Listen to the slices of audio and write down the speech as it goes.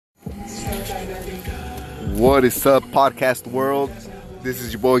What is up, podcast world? This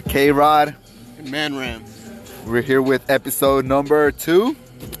is your boy K-Rod. Man Ram. We're here with episode number 2.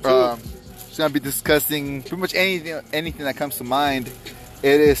 Just gonna be discussing pretty much anything that comes to mind.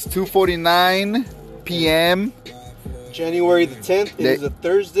 It is 2:49 p.m. January the 10th. It is a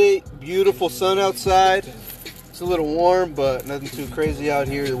Thursday. Beautiful sun outside. It's a little warm, but nothing too crazy out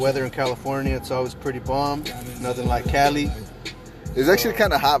here. The weather in California, it's always pretty bomb. Nothing like Cali. It's actually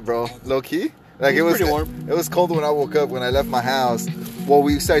kind of hot, bro. Low key. Like it was pretty warm. It was cold when I woke up. When I left my house, well,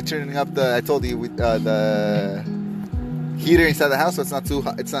 we started turning up the heater inside the house, so it's not too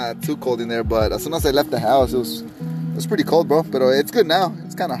hot, it's not too cold in there. But as soon as I left the house, it was pretty cold, bro. But it's good now.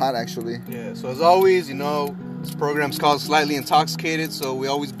 It's kind of hot actually. Yeah. So as always, this program's called Slightly Intoxicated. So we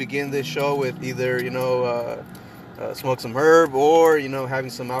always begin this show with either smoke some herb or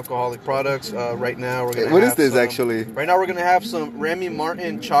having some alcoholic products. Right now we're gonna. What is this actually? Right now we're gonna have some Remy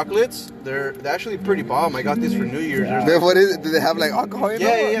Martin chocolates. They're actually pretty bomb. I got these for New Year's. What is it? Do they have like alcohol in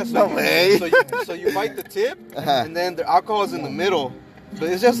them? Yeah. No way. So you bite the tip, and then the alcohol is in the middle. But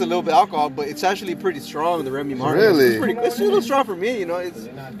it's just a little bit of alcohol, but it's actually pretty strong. The Remy Martin. Really? It's a little strong for me. It's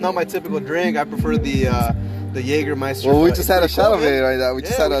not my typical drink. I prefer the Jägermeister. Well, we just had a shot of it right now. We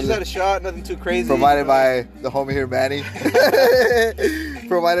just had a shot. Nothing too crazy. Provided by the homie here, Manny.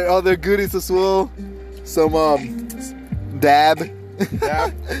 Provided all their goodies as well. Some dab.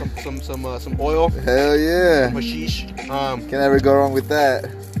 Some oil. Hell yeah. Some hashish. Can never go wrong with that.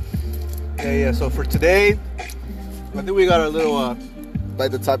 Yeah. So for today, I think we got our little. By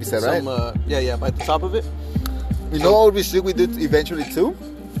the top, you said, right? By the top of it. You know what we should do eventually too?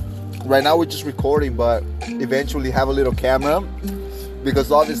 Right now we're just recording, but eventually have a little camera, because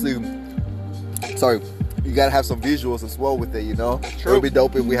obviously, you gotta have some visuals as well with it. True. It would be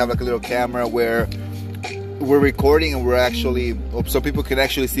dope if we have like a little camera where we're recording and we're actually, so people can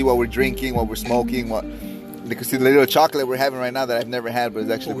actually see what we're drinking, what we're smoking, they can see the little chocolate we're having right now that I've never had, but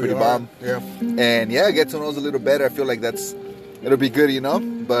it's actually pretty bomb. Yeah. And get to know us a little better. I feel like it'll be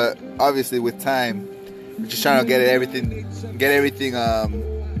good, But obviously with time, we're just trying to get everything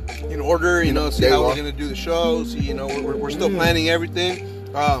in order, see how we're gonna do the show. See, we're still planning everything.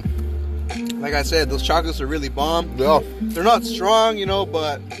 Like I said, those chocolates are really bomb. Yeah. They're not strong,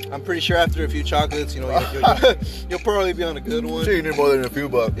 but I'm pretty sure after a few chocolates, you'll probably be on a good one. Sure, you need more than a few,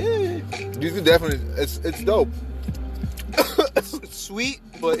 but you can definitely. It's dope. It's sweet,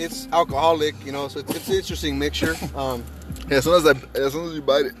 but it's alcoholic, so it's an interesting mixture. As soon as you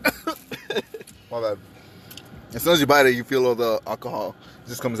bite it, my bad. As soon as you bite it, you feel all the alcohol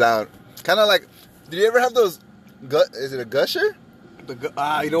just comes out. Kind of like, did you ever have those? Is it a gusher?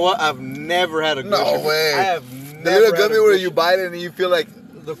 You know what? I've never had a gusher. No way. I have never. The little gummy where you bite it and you feel like.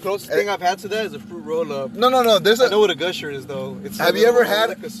 The closest thing I've had to that is a fruit roll-up. No. I know what a gusher is, though. Have you ever had?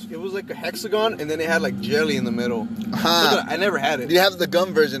 It was like a hexagon, and then it had like jelly in the middle. I never had it. Do you have the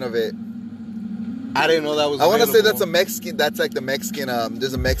gum version of it? I didn't know that was. I want to say that's a Mexican. That's like the Mexican.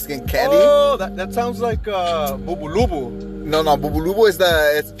 There's a Mexican candy. Oh, that sounds like Bubulubu. No, Bubulubu is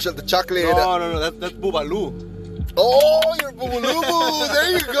the chocolate. No, that's Bubaloo. Oh, you're Bubulubu.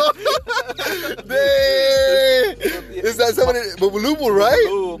 There you go. Is that somebody Bubulubu, right?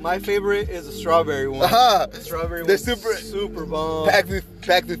 Bubulubu. My favorite is the strawberry one. Strawberry one. They're super bomb.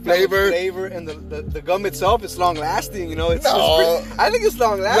 Packed with flavor. And the gum itself is long lasting. I think it's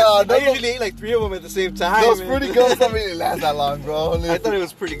long lasting. No, I usually eat like 3 of them at the same time. Those fruity gums don't really last that long, bro. I thought it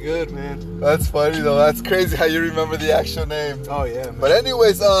was pretty good, man. That's funny though. That's crazy how you remember the actual name. Oh yeah, man. But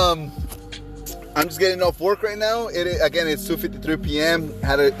anyways, I'm just getting off work right now. It's 2:53 p.m.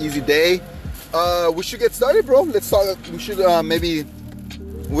 Had an easy day. We should get started, bro. Let's talk. We should maybe.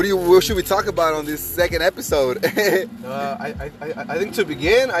 What should we talk about on this second episode? I think to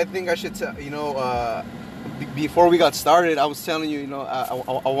begin, I think I should before we got started, I was telling you, I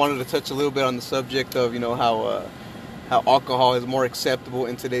wanted to touch a little bit on the subject of how alcohol is more acceptable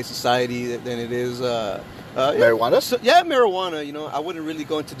in today's society than it is. Marijuana? Marijuana. I wouldn't really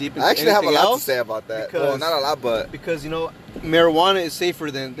go into deep into I actually have a lot else to say about that. Well, not a lot, but because marijuana is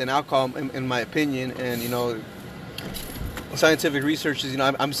safer than alcohol, in my opinion, and scientific research is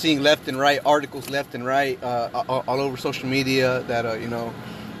I'm seeing left and right articles left and right all over social media that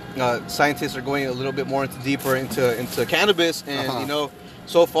scientists are going a little bit more deeper into cannabis, and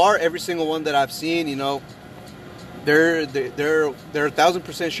so far every single one that I've seen, they're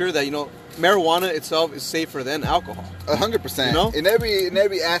 1,000% sure that marijuana itself is safer than alcohol. 100%. In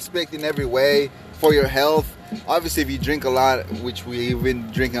every aspect, in every way, for your health. Obviously, if you drink a lot, which we've been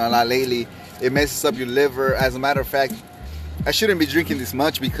drinking a lot lately, it messes up your liver. As a matter of fact, I shouldn't be drinking this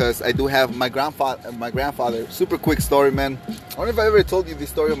much because I do have my grandfather. Super quick story, man. I don't know if I ever told you the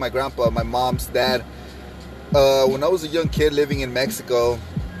story of my grandpa, my mom's dad. When I was a young kid living in Mexico,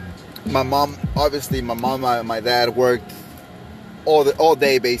 my mom and my dad worked all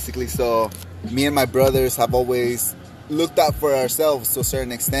day basically. So me and my brothers have always looked out for ourselves to a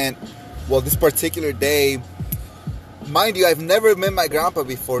certain extent. Well, this particular day, mind you, I've never met my grandpa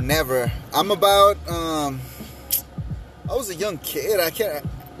before, never. I'm about, I was a young kid.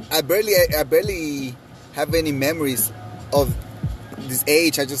 I barely have any memories of this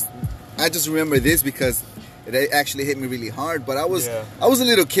age. I just remember this because it actually hit me really hard. But I was a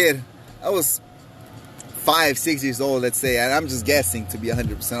little kid. I was 5, 6 years old, let's say, and I'm just guessing, to be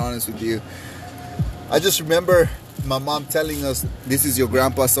 100% honest with you. I just remember my mom telling us, "This is your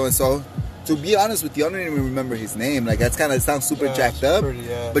grandpa so and so." To be honest with you, I don't even remember his name. Like, that's kind of sounds super jacked up.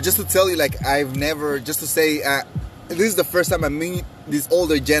 But just to tell you, like, I've never, just to say, this is the first time I meet this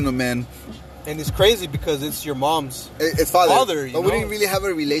older gentleman. And it's crazy because it's your mom's father. You but know? we didn't really have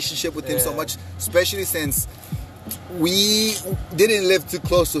a relationship with him so much, especially since we didn't live too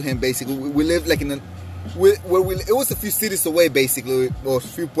close to him, basically. We lived like it was a few cities away, basically, or a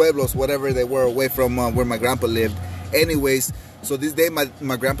few pueblos, whatever they were, away from where my grandpa lived. Anyways, so this day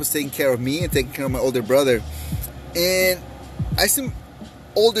my grandpa's taking care of me and taking care of my older brother. And I see an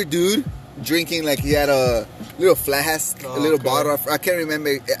older dude drinking, like he had a little flask, a little bottle. I can't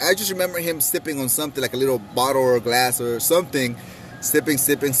remember. I just remember him sipping on something, like a little bottle or a glass or something. Sipping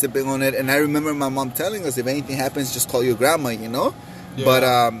on it. And I remember my mom telling us, if anything happens, just call your grandma, you know? Yeah. But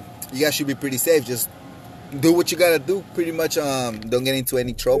you guys should be pretty safe. Just do what you gotta do, pretty much. Don't get into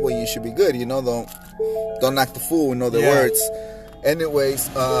any trouble. You should be good, you know? Don't act the fool, in other words. Anyways,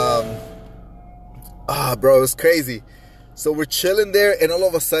 bro, it was crazy. So we're chilling there, and all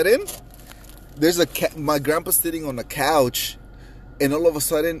of a sudden, there's my grandpa's sitting on the couch, and all of a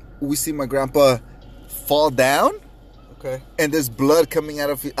sudden, we see my grandpa fall down. Okay. And there's blood coming out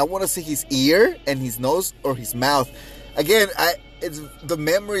of I want to say his ear and his nose or his mouth. Again, the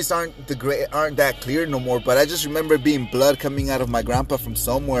memories aren't that clear no more, but I just remember being blood coming out of my grandpa from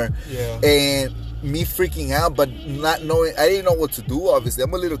somewhere. Yeah. And me freaking out, but not knowing, I didn't know what to do, obviously.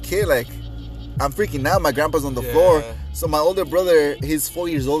 I'm a little kid, like, I'm freaking out. My grandpa's on the floor. So my older brother, he's 4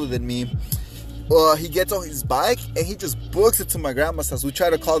 years older than me. He gets on his bike and he just books it to my grandma's house. We try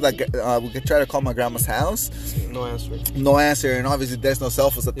to call my grandma's house. No answer, and obviously there's no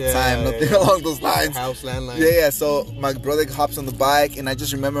cell phones at the time, nothing along those lines. House landline. Yeah. So my brother hops on the bike, and I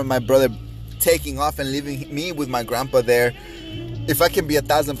just remember my brother taking off and leaving me with my grandpa there. If I can be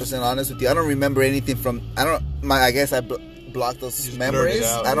 1,000% honest with you, I don't remember anything from. I guess I blocked those memories.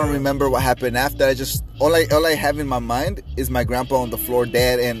 I don't remember what happened after. All I have in my mind is my grandpa on the floor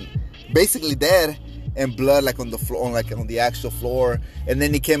dead, and basically dead, and blood like on the floor, like on the actual floor. And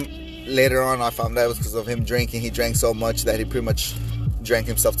then he came later on. I found out it was because of him drinking. He drank so much that he pretty much drank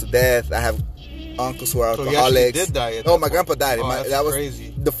himself to death. I have uncles who are alcoholics. He did die. My grandpa died. That was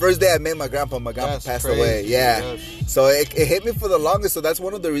crazy. The first day I met my grandpa. My grandpa passed away. Yeah. So it hit me for the longest. So that's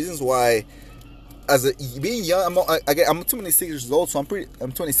one of the reasons why, being young, I'm 26 years old, so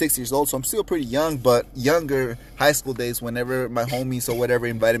I'm 26 years old, so I'm still pretty young. But younger, high school days, whenever my homies or whatever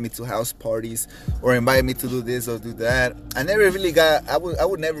invited me to house parties or invited me to do this or do that, I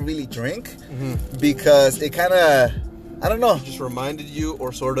would never really drink because it kind of, I don't know, just reminded you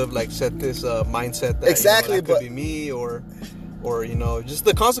or sort of like set this mindset that exactly, that could be me or just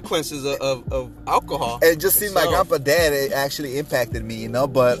the consequences of alcohol. And just seeing my grandpa dead, it actually impacted me,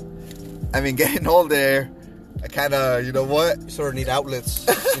 but. I mean, getting older, I kind of, you know what? You sort of need outlets.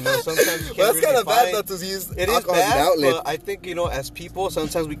 Sometimes you can't well, that's really kind of bad, find... though, to use it alcohol is as an bad, outlet. But I think, as people,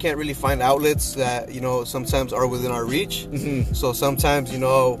 sometimes we can't really find outlets that, sometimes are within our reach. Mm-hmm. So sometimes, in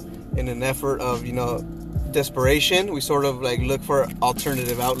an effort of, desperation, we sort of, like, look for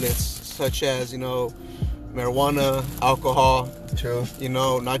alternative outlets, such as, marijuana, alcohol. True.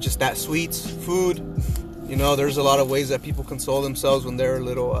 Not just that, sweets, food. There's a lot of ways that people console themselves when they're a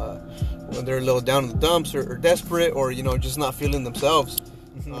little down in the dumps or desperate or just not feeling themselves.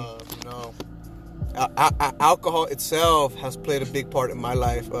 Alcohol itself has played a big part in my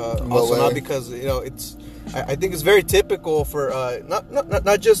life. Also not because it's. I think it's very typical for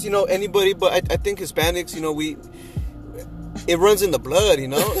not just anybody, but I think Hispanics. It runs in the blood.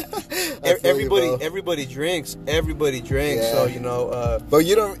 Everybody drinks. Yeah. So But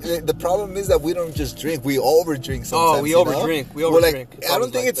the problem is that we don't just drink. We overdrink sometimes. Oh, we overdrink. We overdrink. I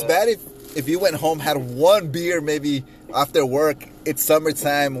don't think it's bad if you went home, had one beer maybe after work, it's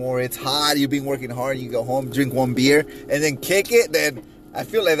summertime or it's hot, you've been working hard, you go home, drink one beer, and then kick it, then I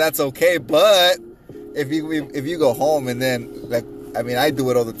feel like that's okay. But if you go home and then, like, I mean, I do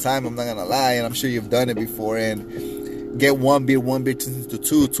it all the time. I'm not gonna lie, and I'm sure you've done it before. And get one beer turns into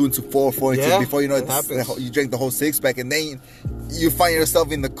two into four into before you know it, you drink the whole 6-pack, and then you find yourself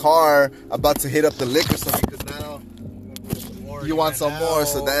in the car about to hit up the liquor store because now you want some more.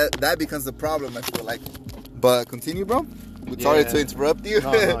 So that becomes the problem, I feel like. But continue, bro. Sorry to interrupt you.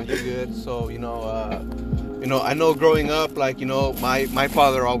 No, you're good. So you know, I know growing up, like, you know, my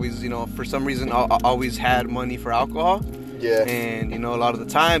father always, you know, for some reason, always had money for alcohol. Yeah. And, you know, a lot of the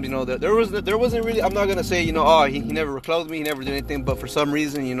times, you know, there wasn't really, I'm not going to say, you know, oh, he never clothed me, he never did anything, but for some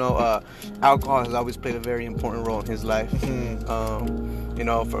reason, you know, alcohol has always played a very important role in his life. Mm-hmm. You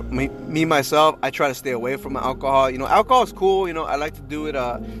know, for me, myself, I try to stay away from alcohol. You know, alcohol is cool, you know, I like to do it,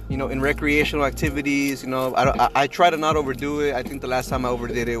 you know, in recreational activities, you know, I try to not overdo it. I think the last time I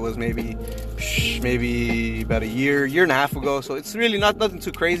overdid it was maybe about a year and a half ago, so it's really nothing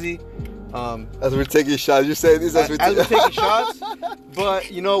too crazy. As we're taking shots, you're saying this as we're taking shots,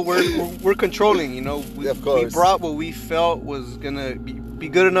 but you know we're controlling. You know, we brought what we felt was gonna be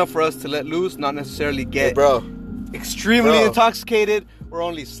good enough for us to let loose, not necessarily get extremely intoxicated. We're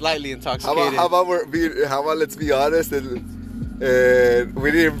only slightly intoxicated. How about let's be honest and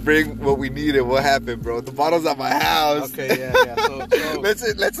we didn't bring what we needed. What happened, bro? The bottle's at my house. Okay, yeah. So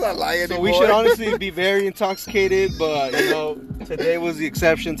let's not lie anymore. So we should honestly be very intoxicated, but you know, today was the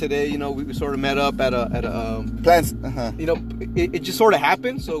exception. Today, you know, we sort of met up at a plans. You know, it just sort of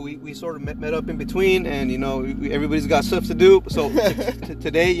happened. So we sort of met up in between, and you know, everybody's got stuff to do. So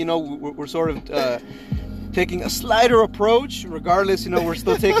today, you know, we're sort of taking a slighter approach. Regardless, you know, we're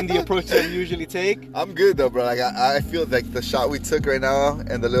still taking the approach that we usually take. I'm good though, bro. Like I feel like the shot we took right now,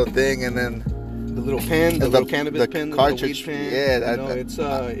 and the little thing, and then the little pen, the little cannabis pen, the cartridge little weed pen. Yeah, you know,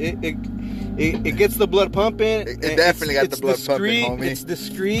 it gets the blood pumping. It definitely got the blood pumping, homie. It's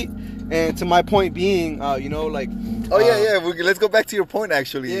discreet, and to my point being, you know, like. Let's go back to your point,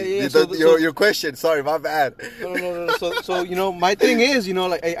 actually. Yeah. Your question. Sorry, my bad. No. So you know, my thing is, you know,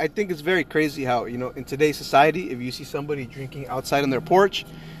 like I think it's very crazy how, you know, in today's society, if you see somebody drinking outside on their porch,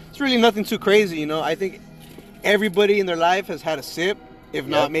 it's really nothing too crazy. You know, I think everybody in their life has had a sip, if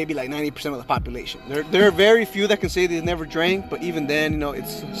not maybe like 90% of the population. There are very few that can say they've never drank, but even then, you know,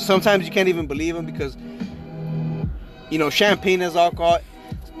 it's sometimes you can't even believe them because, you know, champagne has alcohol.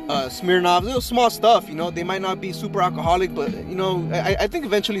 Smirnoff, little small stuff, you know, they might not be super alcoholic, but you know, I think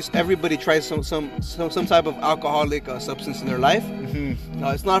eventually everybody tries some type of alcoholic substance in their life. Mm-hmm.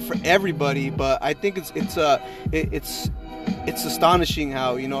 It's not for everybody, but I think it's astonishing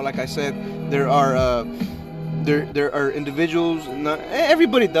how, you know, like I said, there are individuals. Not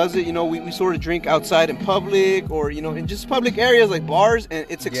everybody does it. You know, we sort of drink outside in public, or you know, in just public areas like bars, and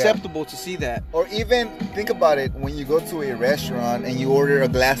it's acceptable to see that. Or even think about it, when you go to a restaurant and you order a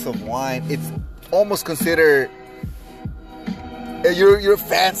glass of wine, it's almost considered you're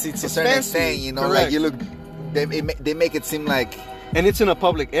fancy to a certain extent. You know, correct. Like you look. They make it seem like. And it's in a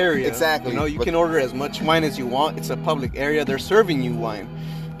public area. Exactly. You know, you can order as much wine as you want. It's a public area. They're serving you wine.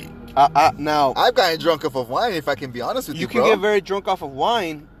 Now, I've gotten drunk off of wine, if I can be honest with you, bro. You can get very drunk off of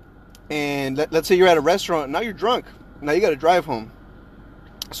wine, and let's say you're at a restaurant. Now you're drunk. Now you got to drive home.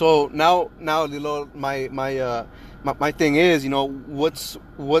 So now, you know, my thing is, you know, what's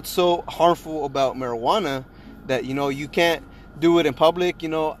so harmful about marijuana that, you know, you can't do it in public. You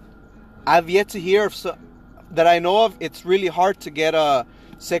know, I've yet to hear that I know of. It's really hard to get a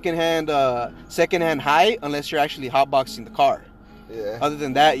secondhand high unless you're actually hotboxing the car. Yeah. Other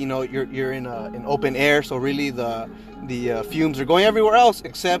than that, you know, you're in open air, so really the fumes are going everywhere else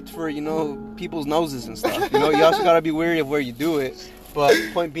except for, you know, people's noses and stuff. You know, you also gotta be wary of where you do it. But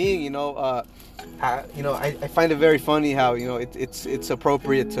point being, you know, I find it very funny how, you know, it's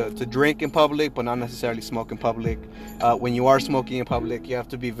appropriate to drink in public, but not necessarily smoke in public. When you are smoking in public, you have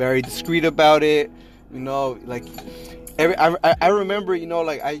to be very discreet about it. You know, like I remember, you know,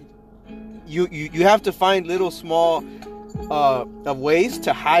 like you have to find little small of ways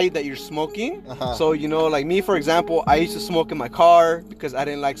to hide that you're smoking. So, you know, like me, for example, I used to smoke in my car because I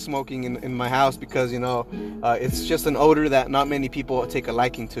didn't like smoking in my house because, you know, it's just an odor that not many people take a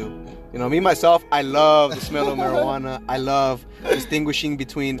liking to. You know, me, myself, I love the smell of marijuana. I love distinguishing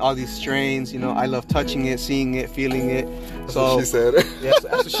between all these strains. You know, I love touching it, seeing it, feeling it. That's what she said. Yes,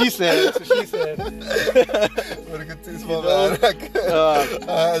 that's what she said. That's what she said. What a good taste, man.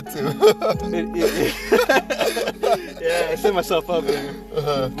 I had to. Yeah, I set myself up there.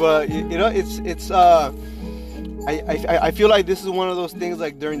 But you know, it's I feel like this is one of those things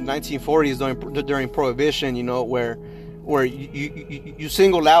like during the 1940s, during Prohibition, you know, where you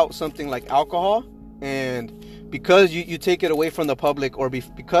single out something like alcohol, and because you take it away from the public, or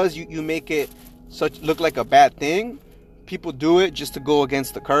because you make it look like a bad thing, people do it just to go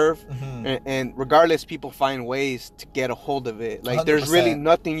against the curve, and regardless, people find ways to get a hold of it. Like 100%. There's really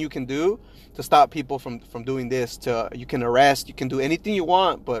nothing you can do to stop people from doing this. You can arrest, you can do anything you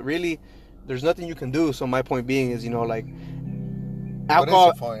want, but really, there's nothing you can do. So my point being is, like alcohol.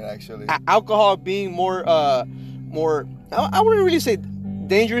 What is your point, actually? Alcohol being more. I wouldn't really say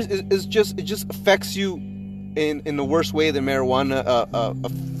dangerous. It just affects you in the worst way than marijuana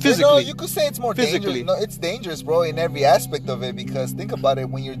physically. You could say it's more physically. dangerous. No, it's dangerous, bro, in every aspect of it, because think about it,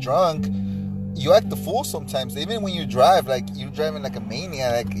 when you're drunk, you act the fool sometimes. Even when you drive, like you're driving like a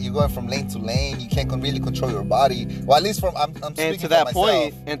maniac, like you're going from lane to lane, you can't really control your body. Well, at least I'm speaking to that for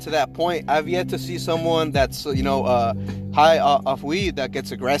point, myself. and to that point, I've yet to see someone that's high off weed that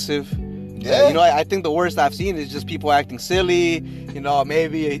gets aggressive. Yeah. I think the worst I've seen is just people acting silly,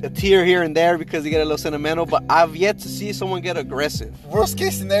 maybe a tear here and there because they get a little sentimental, but I've yet to see someone get aggressive. Worst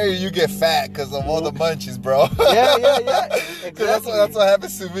case scenario, you get fat because of all the munchies, bro. Yeah. Exactly. That's what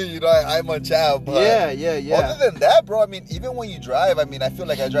happens to me, I munch out. But yeah. other than that, bro, I mean, even when you drive, I mean, I feel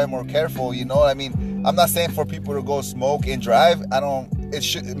like I drive more careful, I mean, I'm not saying for people to go smoke and drive.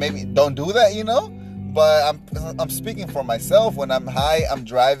 Maybe don't do that, but I'm speaking for myself. When I'm high, I'm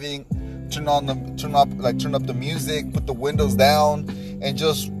driving, turn up the music, put the windows down, and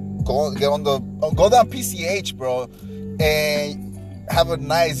just go down PCH, bro, and have a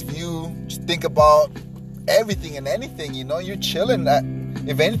nice view. Just think about everything and anything, you're chilling.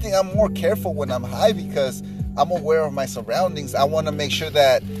 If anything, I'm more careful when I'm high because I'm aware of my surroundings. I want to make sure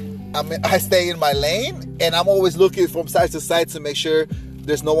that I stay in my lane, and I'm always looking from side to side to make sure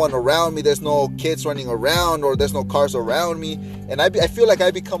there's no one around me, there's no kids running around, or there's no cars around me. And I feel like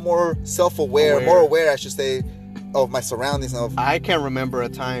I become more self-aware, more aware, I should say, of my surroundings. I can't remember a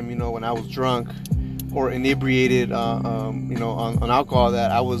time, when I was drunk or inebriated, on alcohol,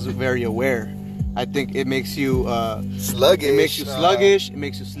 that I was very aware. I think it makes you sluggish. It makes you sluggish. It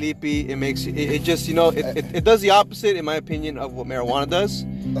makes you sleepy. It makes you. It just it does the opposite, in my opinion, of what marijuana does.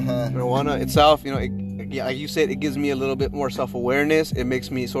 Marijuana itself, like you said, it gives me a little bit more self-awareness. It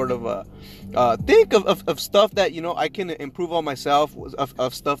makes me sort of think of stuff that I can improve on myself,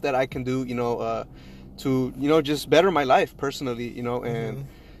 of stuff that I can do, to just better my life personally, and.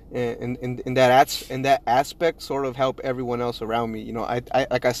 And in that aspect, sort of help everyone else around me. I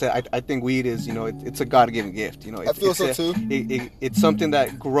like I said, I think weed is, it's a God-given gift. I feel so too. It's something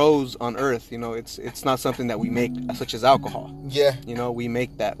that grows on Earth. It's not something that we make, such as alcohol. Yeah. We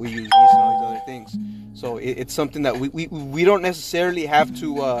make that. We use yeast and all these other things. So it's something that we don't necessarily have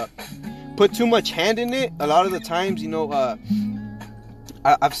to put too much hand in it. A lot of the times,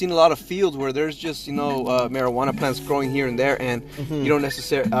 I've seen a lot of fields where there's just marijuana plants growing here and there, and you don't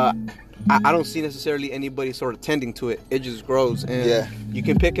necessarily I don't see necessarily anybody sort of tending to it. It just grows, and you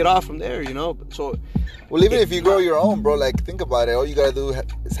can pick it off from there, So, well, even if you grow your own, bro, like think about it. All you gotta do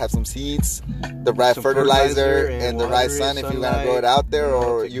is have some seeds, the right fertilizer, and the right sun if you're gonna grow it out there,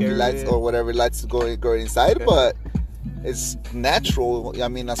 or UV lights or whatever lights to grow inside. Okay. But it's natural. I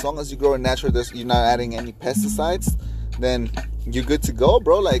mean, as long as you grow it natural, you're not adding any pesticides, then you're good to go,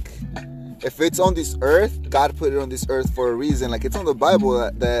 bro. Like, if it's on this earth, God put it on this earth for a reason. Like, it's on the Bible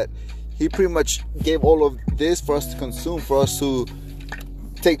that He pretty much gave all of this for us to consume, for us to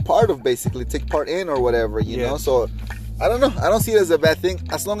take part in, or whatever, you know. So I don't know. I don't see it as a bad thing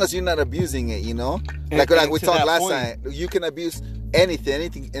as long as you're not abusing it, Like we talked last time, you can abuse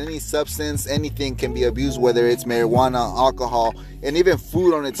anything, any substance, anything can be abused, whether it's marijuana, alcohol, and even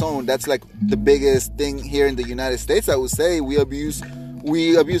food on its own. That's like the biggest thing here in the United States. I would say we abuse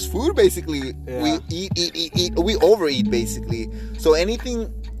food, basically. We eat, we overeat, basically. So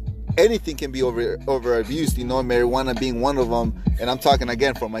anything can be over abused, marijuana being one of them. And I'm talking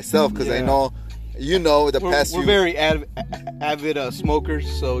again for myself, because I know we're very avid smokers,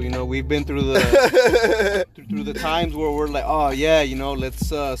 so we've been through the through the times where we're like, oh yeah, let's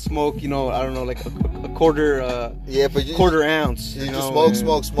smoke, I don't know, like a quarter quarter ounce. You just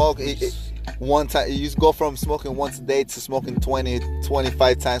smoke. One time, you just go from smoking once a day to smoking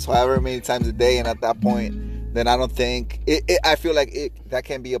 20-25 times, however many times a day, and at that point, then I don't think I feel like that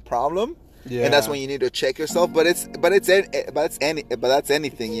can be a problem. Yeah. And that's when you need to check yourself. But that's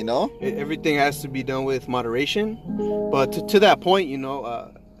anything, Everything has to be done with moderation. But to that point,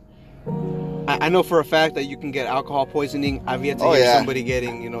 I know for a fact that you can get alcohol poisoning. I've yet to hear somebody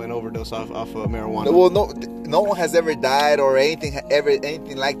getting, an overdose off of marijuana. Well, no one has ever died, or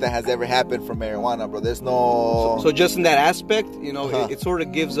anything like that has ever happened from marijuana, bro. There's no. So just in that aspect, it sort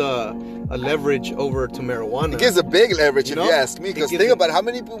of gives a leverage over to marijuana. It gives a big leverage, if you ask me. Because think about how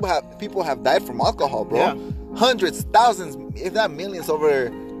many people have died from alcohol, bro. Yeah. Hundreds, thousands, if not millions over.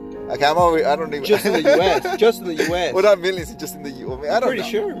 Okay, I don't even. Just in the U.S. Just in the U.S. Well, not millions, just in the U.S. I mean, I don't Pretty know.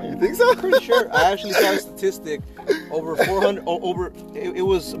 sure, man. You think so? Pretty sure. I actually saw a statistic. Over 400. It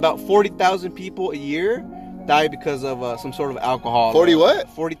was about 40,000 people a year die because of some sort of alcohol. 40 what?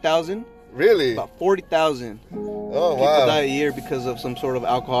 40,000. Really? About 40,000 Oh, people wow. die a year because of some sort of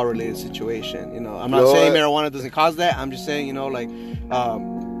alcohol-related situation. You know, I'm not saying marijuana doesn't cause that. I'm just saying, you know, like,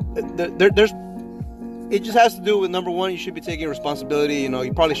 there's. It just has to do with, number one, you should be taking responsibility. You know,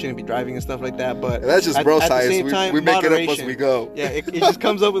 you probably shouldn't be driving and stuff like that. But That's just bro at science. the same time, we make it up as moderation. we go. Yeah, it just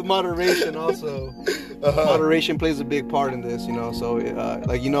comes up with moderation also. Moderation plays a big part in this, you know. So,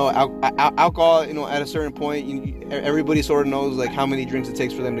 like, you know, alcohol, you know, at a certain point, everybody sort of knows, like, how many drinks it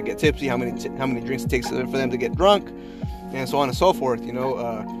takes for them to get tipsy, how many drinks it takes for them to get drunk, and so on and so forth, you know.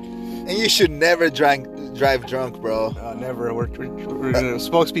 And you should never drive drunk, bro. Never. We're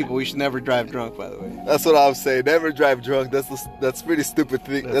spokespeople. We should never drive drunk, by the way. That's what I was saying. Never drive drunk. That's pretty stupid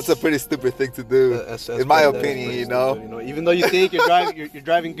thing. That's a pretty stupid thing to do, in my opinion. You know? Stupid, you know, even though you think you're driving, you're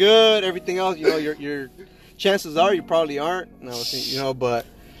driving good, everything else, you know, your chances are you probably aren't. You know, but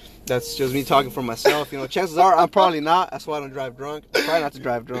that's just me talking for myself. You know, chances are I'm probably not. That's why I don't drive drunk. I try not to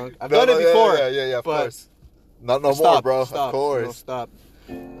drive drunk. I've done it before. Yeah, of course. Not no stop, more, bro. Stop, of course. You know, stop.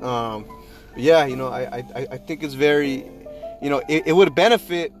 Yeah, you know, I think it's very, you know, it would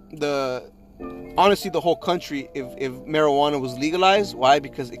benefit honestly the whole country if marijuana was legalized. Why?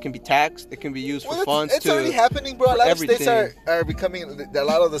 Because it can be taxed, it can be used for funds. It's already happening, bro. A lot of states everything. are becoming. A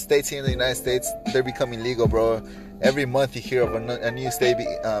lot of the states here in the United States, they're becoming legal, bro. Every month you hear of a new state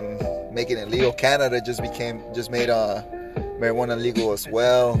making it legal. Canada just made marijuana legal as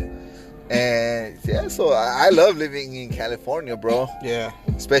well. And yeah, so I love living in California, bro. Yeah.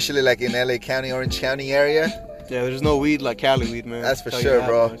 Especially like in LA County, Orange County area. Yeah, there's no weed like Cali weed, man. That's for sure,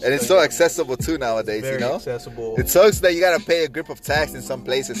 bro. And it's so accessible too nowadays, very you know? accessible. It sucks that you gotta pay a grip of tax in some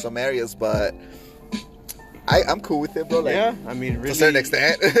places, some areas, but I'm cool with it, bro. Like, yeah, I mean, really, to a certain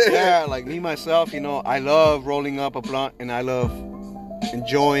extent. Yeah, like me, myself, you know, I love rolling up a blunt and I love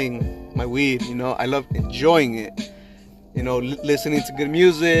enjoying my weed, you know? I love enjoying it. You know, listening to good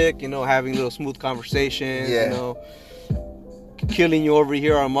music, you know, having little smooth conversations, you know, killing you over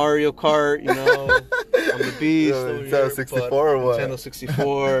here on Mario Kart, you know, on the beast. Nintendo 64 or what? Nintendo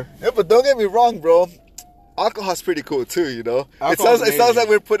 64. Yeah, but don't get me wrong, bro. Alcohol's pretty cool too, you know. It sounds like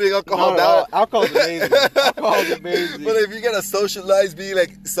we're putting alcohol down. Alcohol's amazing. Alcohol's amazing. But if you gotta socialize, be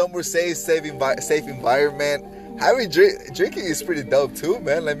like somewhere safe environment, having drinking is pretty dope too,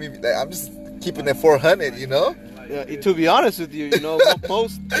 man. I'm just keeping it 400, you know. To be honest with you, you know,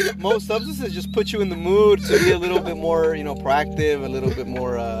 most substances just put you in the mood to be a little bit more, you know, proactive, a little bit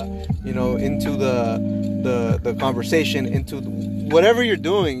more, you know, into the conversation, into whatever you're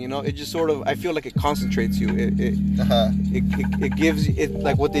doing. You know, it just sort of, I feel like it concentrates you. It gives you,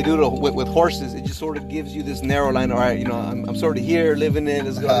 like what they do with horses. It just sort of gives you this narrow line. All right, you know, I'm sort of here, living it.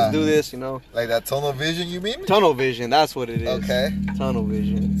 Let's do this. You know, like that tunnel vision. You mean? Tunnel vision. That's what it is. Okay. Tunnel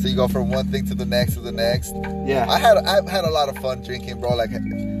vision. So you go from one thing to the next to the next. Yeah. I've had a lot of fun drinking, bro. Like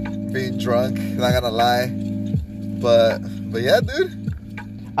being drunk. Not gonna lie. But yeah, dude.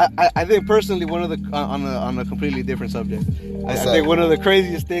 I think personally, one of the on a completely different subject. I think one of the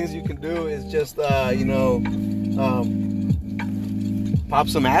craziest things you can do is just you know, pop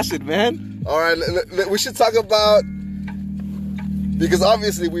some acid, man. All right, we should talk about, because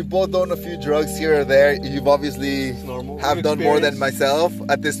obviously we both done a few drugs here or there. You've obviously have done more than myself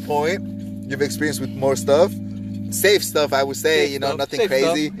at this point. You've experienced with more stuff, safe stuff, I would say. Safe you know, stuff. nothing Safe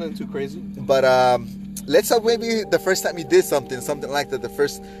crazy. Stuff. Nothing too crazy. But let's talk maybe the first time you did something like that.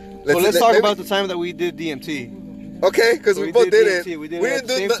 Let's talk about the time that we did DMT. Okay, because we both did DMT. it. We did it at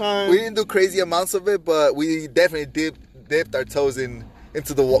the same time. We didn't do crazy amounts of it, but we definitely dipped our toes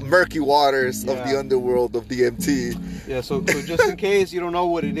into the murky waters of the underworld of DMT. Yeah, so just in case you don't know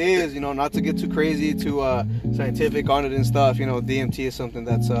what it is, you know, not to get too crazy, too scientific on it and stuff, you know, DMT is something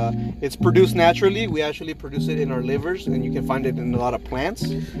that's it's produced naturally. We actually produce it in our livers, and you can find it in a lot of plants.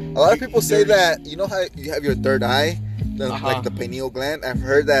 A lot of people say that, you know how you have your third eye, like the pineal gland. I've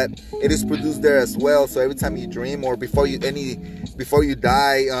heard that it is produced there as well. So every time you dream or before you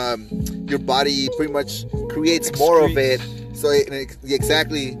die, your body pretty much creates more of it. So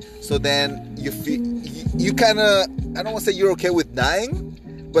exactly. So then you kind of, I don't want to say you're okay with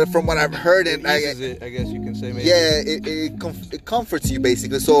dying, but from what I've heard, and I guess you can say maybe. Yeah, it comforts you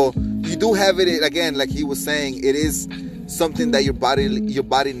basically. So you do have it again, like he was saying. It is something that your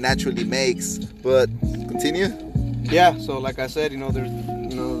body naturally makes. But continue. Yeah. So like I said, you know, there's,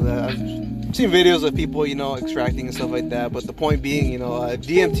 you know, I've seen videos of people, you know, extracting and stuff like that. But the point being, you know,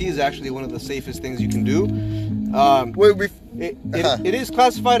 DMT is actually one of the safest things you can do. It is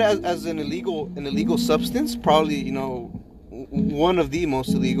classified as an illegal substance. Probably, you know, one of the most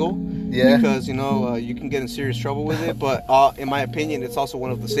illegal. Yeah. Because, you know, you can get in serious trouble with it. But in my opinion, it's also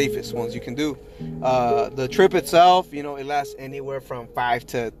one of the safest ones you can do. The trip itself, you know, it lasts anywhere from 5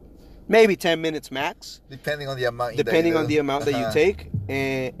 to maybe 10 minutes max. Depending on the amount. That you take,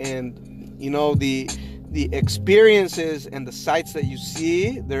 and you know, the experiences and the sights that you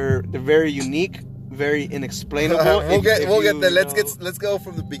see, they're very unique, very inexplainable. We'll get there. Let's go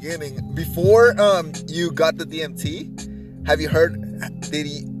from the beginning. Before you got the DMT, have you heard?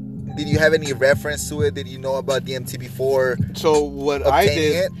 Did you have any reference to it? Did you know about DMT before? So what I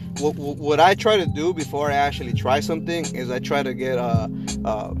did, what I try to do before I actually try something is I try to get I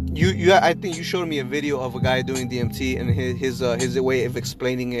think you showed me a video of a guy doing DMT and his way of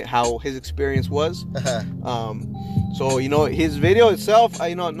explaining it, how his experience was. So you know, his video itself,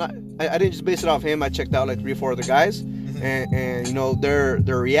 I didn't just base it off him. I checked out like 3 or 4 other guys, and you know, their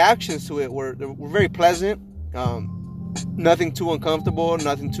reactions to it were very pleasant. Nothing too uncomfortable,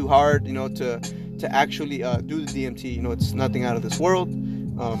 nothing too hard, you know, to actually do the DMT. You know, it's nothing out of this world.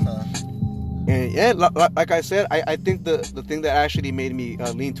 And yeah, like I said, I think the thing that actually made me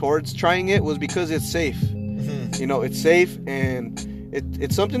lean towards trying it was because it's safe. You know, it's safe, and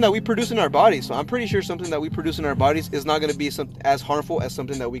it's something that we produce in our bodies. So I'm pretty sure something that we produce in our bodies is not going to be as harmful as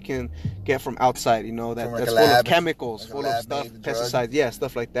something that we can get from outside. You know, that's full of chemicals, full of stuff, pesticides, yeah,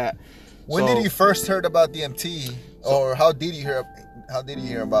 stuff like that. When did you first heard about DMT, or how did you hear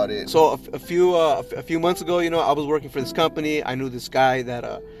about it? So a few months ago, you know, I was working for this company. I knew this guy that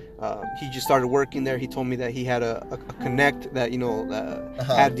he just started working there. He told me that he had a connect that, you know,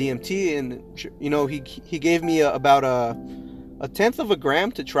 had DMT, and you know, he gave me about a tenth of a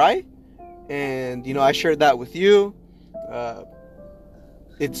gram to try, and you know, I shared that with you.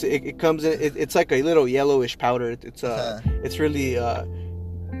 It comes in. It's like a little yellowish powder. It's really.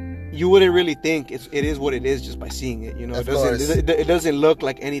 You wouldn't really think it is what it is just by seeing it, you know. It doesn't look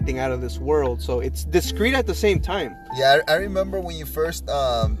like anything out of this world, so it's discreet at the same time. Yeah, I remember when you first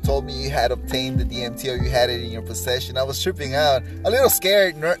told me you had obtained the DMT, or you had it in your possession. I was tripping out, a little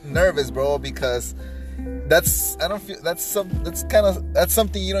scared, nervous, bro, because that's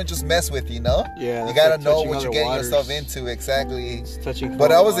something you don't just mess with, you know. Yeah, you gotta know what you're getting yourself into, exactly. It's touching.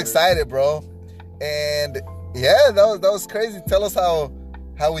 But I was excited, bro, and yeah, that was crazy. Tell us how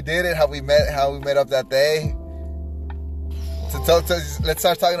we did it, how we met up that day. Let's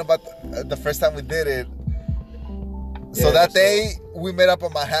start talking about the first time we did it. So that day we met up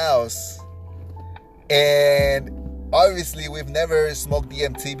at my house, and obviously we've never smoked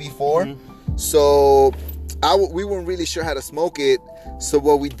DMT before, so we weren't really sure how to smoke it. So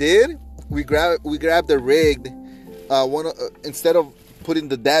what we did, we grabbed the rig. Instead of putting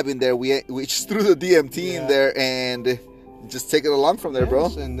the dab in there, we just threw the DMT in there and just take it along from there, bro.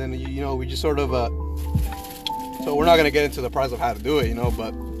 And then, you know, we just sort of so we're not going to get into the process of how to do it, you know,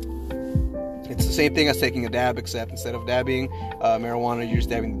 but it's the same thing as taking a dab, except instead of dabbing marijuana, you're just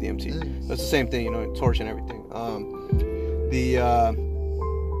dabbing the DMT. That's the same thing, you know, torch and everything. The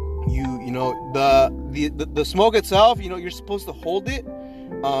smoke itself, you know, you're supposed to hold it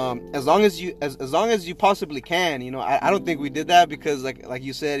as long as you possibly can. You know, I don't think we did that because like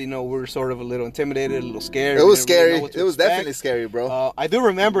you said, you know, we're sort of a little intimidated, a little scared. It was scary. It was definitely scary, bro. I do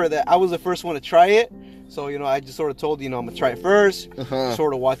remember that I was the first one to try it. So, you know, I just sort of told, you know, I'm going to try it first,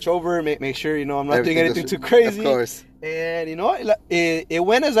 sort of watch over, make sure, you know, I'm not doing anything too crazy. Of course. And, you know, it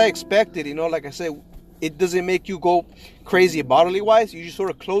went as I expected. You know, like I said, it doesn't make you go crazy bodily-wise. You just sort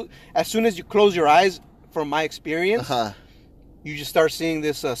of close. As soon as you close your eyes, from my experience, you just start seeing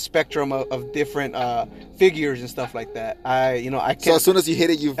this spectrum of different figures and stuff like that. I can't. So as soon as you hit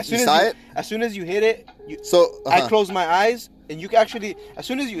it, you saw it? As soon as you hit it, I close my eyes. And you actually, as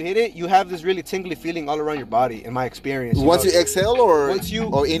soon as you hit it, you have this really tingly feeling all around your body, in my experience. Once you exhale or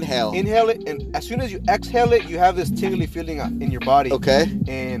inhale? Inhale it, and as soon as you exhale it, you have this tingly feeling in your body. Okay.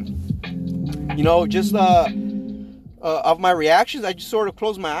 And, you know, just of my reactions, I just sort of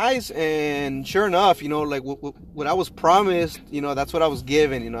closed my eyes, and sure enough, you know, like what I was promised, you know, that's what I was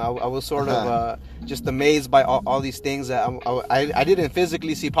given. You know, I was sort of just amazed by all these things that I didn't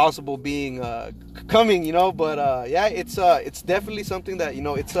physically see possible being coming, you know. But yeah, it's definitely something that, you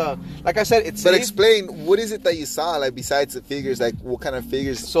know, it's like I said, it's. But explain, what is it that you saw, like besides the figures, like what kind of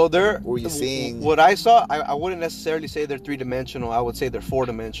figures? So were you seeing? What I saw, I wouldn't necessarily say they're 3-dimensional. I would say they're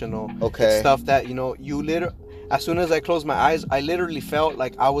 4-dimensional. Okay. It's stuff that, you know, as soon as I closed my eyes, I literally felt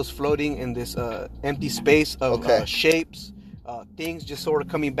like I was floating in this empty space of shapes, things just sort of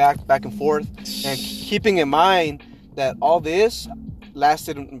coming back and forth, and keeping in mind that all this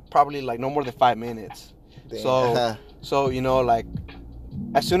lasted probably like no more than 5 minutes. Damn. So So, you know, like,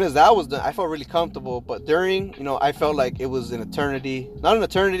 as soon as that was done, I felt really comfortable. But during, you know, I felt like it was an eternity. Not an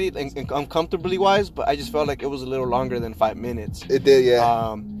eternity, uncomfortably wise, but I just felt like it was a little longer than 5 minutes. It did,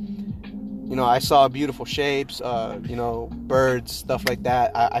 yeah. You know, I saw beautiful shapes, you know, birds, stuff like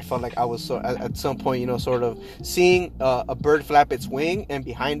that. I felt like I was at some point, you know, sort of seeing a bird flap its wing, and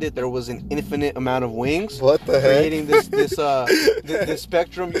behind it there was an infinite amount of wings. What the heck? Creating this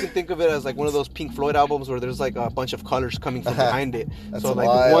spectrum. You can think of it as like one of those Pink Floyd albums where there's like a bunch of colors coming from behind it. That's so like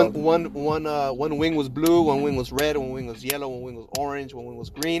wild. one wing was blue, one wing was red, one wing was yellow, one wing was orange, one wing was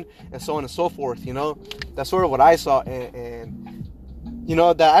green, and so on and so forth. You know, that's sort of what I saw, and you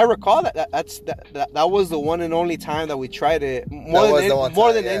know, that I recall that was the one and only time that we tried it.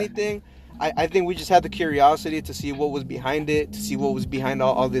 More than anything, I think we just had the curiosity to see what was behind it, to see what was behind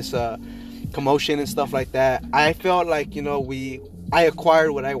all this commotion and stuff like that. I felt like, you know, I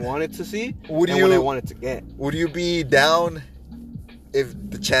acquired what I wanted to see what I wanted to get. Would you be down if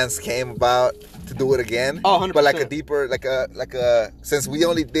the chance came about to do it again? Oh, 100%. But like a deeper, like a since we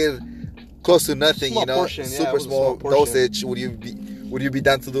only did close to nothing, small you know, portion, super small dosage. Would you be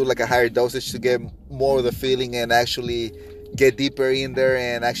down to do like a higher dosage to get more of the feeling and actually get deeper in there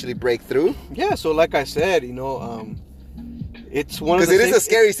and actually break through? Yeah. So like I said, you know, it's one of the because it is a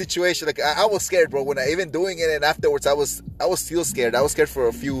scary situation. Like I was scared, bro. When even doing it and afterwards, I was still scared. I was scared for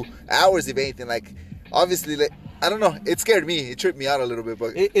a few hours, if anything. Like obviously, like I don't know. It scared me. It tripped me out a little bit.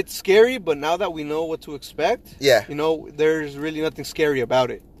 But it's scary. But now that we know what to expect, yeah, you know, there's really nothing scary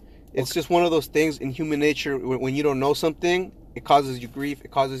about it. It's just one of those things in human nature. When you don't know something, it causes you grief.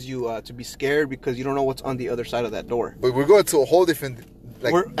 It causes you to be scared because you don't know what's on the other side of that door. But we're going to a whole different.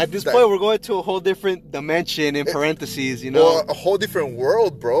 Like, at this point, we're going to a whole different dimension. In parentheses, you know, well, a whole different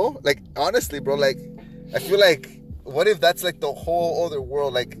world, bro. Like honestly, bro. Like I feel like, what if that's like the whole other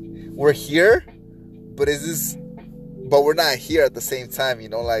world? Like we're here, but we're not here at the same time. You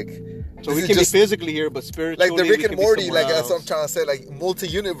know, like. So we can be physically here, but spiritually, like the Rick and Morty, like that's what I'm trying to say. Like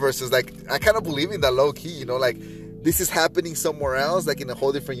multi-universes. Like I kind of believe in that low key. You know, like this is happening somewhere else, like in a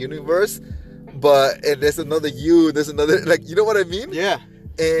whole different universe. And there's another you. There's another, like, you know what I mean? Yeah.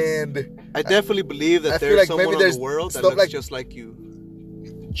 And I definitely believe that there's like someone in the world that looks like, just like you.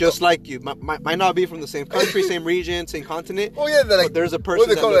 Just like you. Might not be from the same country, same region, same continent. Oh yeah, but there's a person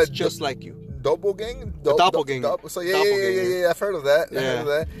that looks just like you. Doppelgang? Doppelganger. So yeah, I've heard of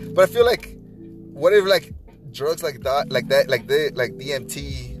that. But I feel like, what if like drugs like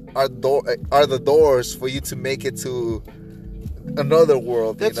DMT are the doors for you to make it to another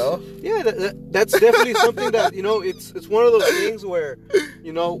world? You know? Yeah, that's definitely something that, you know, it's one of those things where,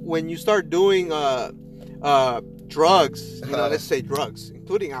 you know, when you start doing drugs, you know, let's say drugs,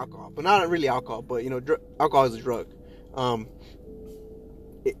 including alcohol, but not really alcohol, but you know, alcohol is a drug.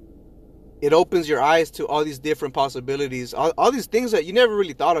 It opens your eyes to all these different possibilities, all these things that you never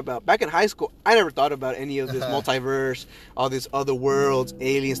really thought about. Back in high school, I never thought about any of this multiverse, all these other worlds,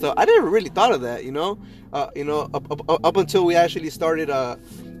 alien stuff. I never really thought of that, you know? Up until we actually started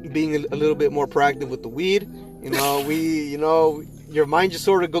being a little bit more proactive with the weed. Your mind just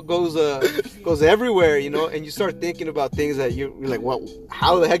sort of goes everywhere, you know, and you start thinking about things that you're like, well,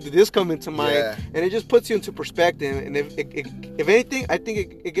 how the heck did this come into mind? Yeah. And it just puts you into perspective. And if anything, I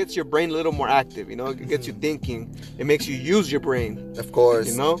think it gets your brain a little more active, you know, it gets you thinking. It makes you use your brain. Of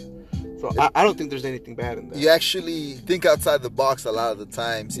course. You know? So I don't think there's anything bad in that. You actually think outside the box a lot of the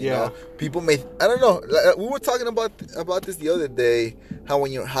times, you know? People may, I don't know, we were talking about this the other day, how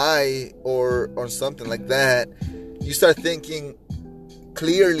when you're high or something like that, you start thinking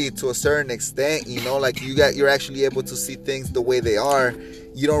clearly to a certain extent, you know, like you're actually able to see things the way they are.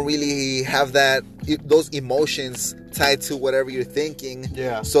 You don't really have those emotions tied to whatever you're thinking.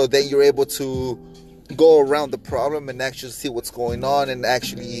 Yeah. So then you're able to go around the problem and actually see what's going on and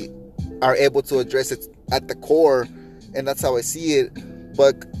actually are able to address it at the core. And that's how I see it.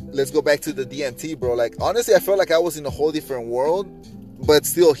 But let's go back to the DMT, bro. Like honestly, I felt like I was in a whole different world, but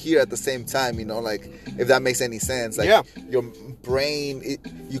still here at the same time, you know, like if that makes any sense. Like your brain,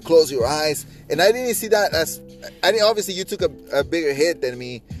 you close your eyes, and I didn't see that obviously you took a bigger hit than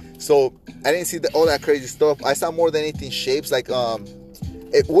me, so I didn't see all that crazy stuff. I saw more than anything shapes, like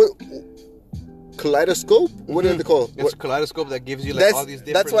kaleidoscope. What is it called? It's a kaleidoscope that gives you like all these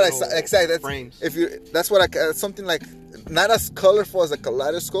different. That's what I saw. Exactly. Frames. Something like not as colorful as a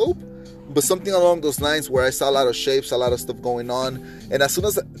kaleidoscope, but something along those lines where I saw a lot of shapes, a lot of stuff going on. And as soon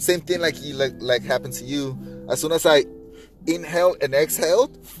as same thing like happened to you, as soon as I inhaled and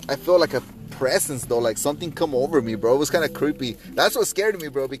exhaled, I felt like a presence though, like something come over me, bro. It was kind of creepy. That's what scared me,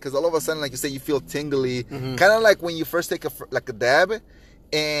 bro, because all of a sudden, like you say, you feel tingly, kind of like when you first take a dab,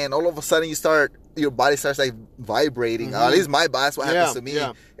 and all of a sudden you start your body starts like vibrating. At least that's what happens to me.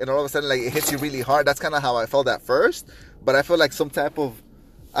 Yeah. And all of a sudden, like, it hits you really hard. That's kind of how I felt at first. But I feel like some type of,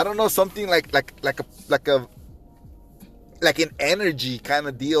 I don't know, something like an energy kind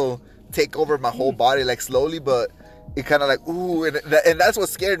of deal take over my whole body, like slowly, but it kind of like, ooh, and that's what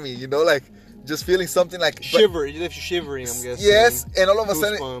scared me, you know, like just feeling something like shiver. You left you shivering, I'm guessing. Yes, and all of a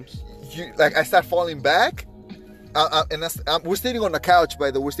sudden, goosebumps. like I start falling back, and we're sitting on the couch.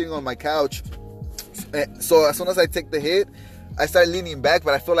 By the way, we're sitting on my couch. So as soon as I take the hit, I start leaning back,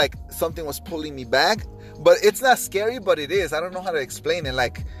 but I feel like something was pulling me back. But it's not scary, but it is. I don't know how to explain it.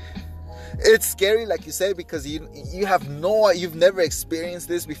 Like, it's scary, like you say, because you've never experienced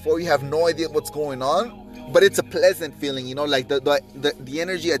this before. You have no idea what's going on, but it's a pleasant feeling, you know, like the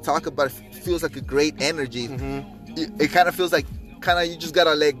energy I talk about feels like a great energy. It kind of feels like you just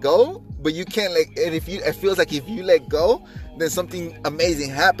gotta let go, but you can't and it feels like if you let go, then something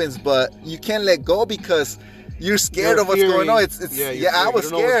amazing happens, but you can't let go because you're scared of what's going on. I was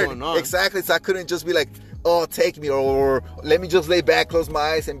scared. Exactly. So I couldn't just be like, oh, take me, or let me just lay back, close my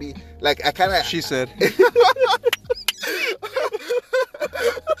eyes, and be like, I kind of. She said.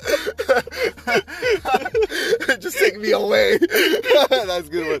 Just take me away. That's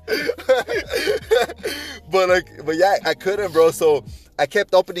a good one. but yeah, I couldn't, bro. So I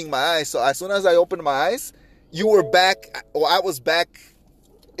kept opening my eyes. So as soon as I opened my eyes, you were back, or I was back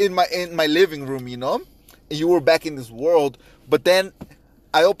in my living room, you know, and you were back in this world. But then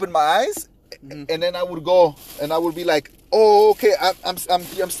I opened my eyes. And then I would go, and I would be like, "Oh, okay, I'm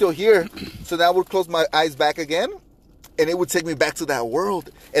still here." So then I would close my eyes back again, and it would take me back to that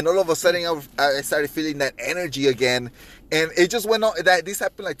world. And all of a sudden, I started feeling that energy again, and it just went on. This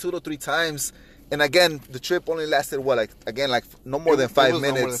happened like 2 to 3 times, and again, the trip only lasted no more than 5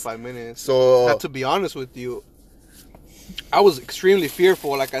 minutes. No more than 5 minutes. So, now, to be honest with you, I was extremely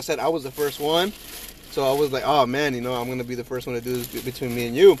fearful. Like I said, I was the first one. So I was like, oh man, you know, I'm going to be the first one to do this between me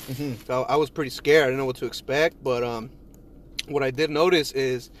and you. So I was pretty scared. I didn't know what to expect. But what I did notice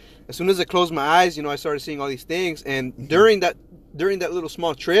is as soon as I closed my eyes, you know, I started seeing all these things. And during that little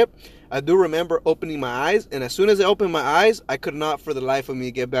small trip, I do remember opening my eyes. And as soon as I opened my eyes, I could not for the life of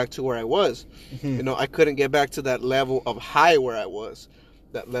me get back to where I was. You know, I couldn't get back to that level of high where I was.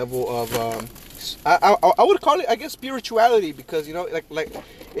 That level of, I would call it, I guess, spirituality, because, you know, like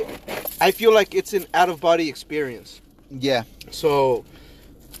I feel like it's an out-of-body experience. Yeah. So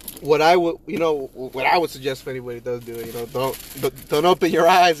what I would suggest if anybody does do it, you know, don't open your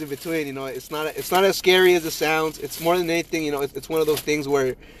eyes in between. You know, it's not as scary as it sounds. It's more than anything, you know, it's one of those things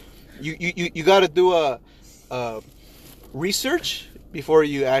where you got to do a research before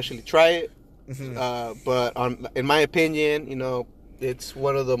you actually try it. But in my opinion, you know, it's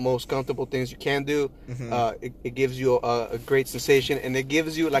one of the most comfortable things you can do. It gives you a great sensation, and it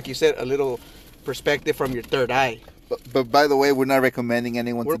gives you, like you said, a little perspective from your third eye. But by the way, we're not recommending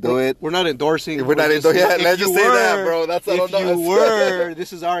anyone to do it. We're not endorsing. We're not endorsing. Yeah, let's just say that, bro. That's all. If you were,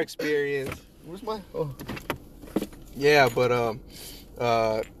 this is our experience. Where's my? Oh. Yeah, but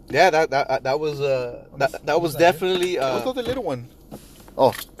yeah, that was definitely. What's the little one?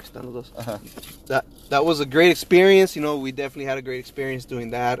 Oh, that was a great experience. You know, we definitely had a great experience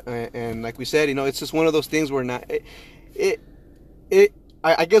doing that, and like we said, you know, it's just one of those things where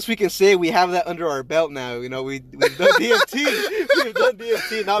I guess we can say we have that under our belt now. You know, we've done DMT. We've done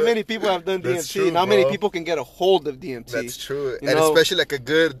DMT. Not many people have done DMT. True, not many people can get a hold of DMT. That's true. And especially like a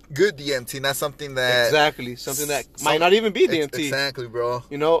good DMT, not something that... Exactly. Something that might not even be DMT. Exactly, bro.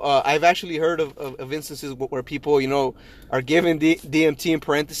 You know, I've actually heard of instances where people, you know, are given DMT in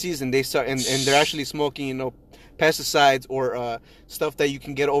parentheses, and they start and they're actually smoking, you know, pesticides or stuff that you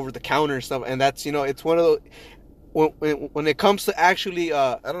can get over the counter and stuff. And that's, you know, it's one of those... When it comes to actually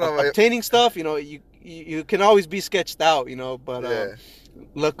obtaining stuff, you know, you can always be sketched out, you know, but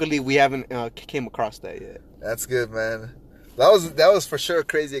luckily we haven't came across that yet. That's good, man. That was for sure a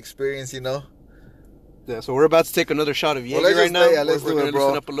crazy experience, you know. Yeah, so we're about to take another shot of Jaeger right now. Yeah, let's do it, bro.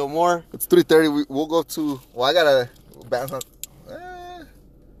 Loosen up a little more. It's 3:30. We'll go to. Well, I gotta bounce on.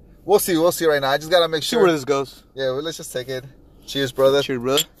 We'll see right now. I just gotta make sure. See where this goes. Yeah, well, let's just take it. Cheers, brother.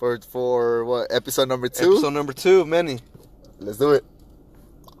 Cheers, brother. For what, episode number 2? Episode number 2 of many. Let's do it.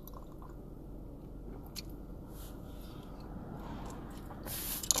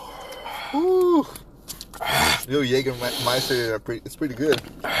 Woo. Yo, Jägermeister, it's pretty good.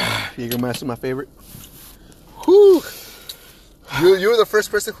 Jägermeister, my favorite. Whew. You were the first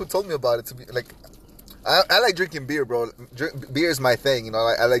person who told me about it. To be like, I like drinking beer, bro. Beer is my thing, you know.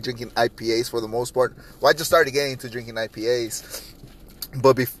 I like drinking IPAs for the most part. Well, I just started getting into drinking IPAs,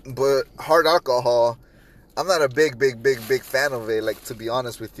 but hard alcohol, I'm not a big fan of it. Like, to be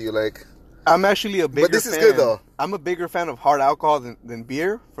honest with you, like, I'm actually a bigger But this is fan. good, though. I'm a bigger fan of hard alcohol than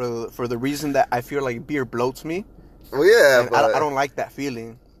beer for the reason that I feel like beer bloats me. Well, yeah, And but I don't like that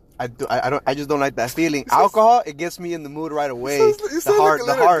feeling. I just don't like that feeling. Alcohol, it gets me in the mood right away. You sound like a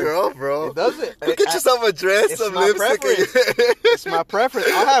little girl, bro. It doesn't. Go get yourself a dress, it's some my lipstick. preference. It's my preference.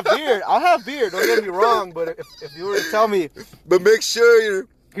 I'll have beer. Don't get me wrong. But if you were to tell me, But make sure you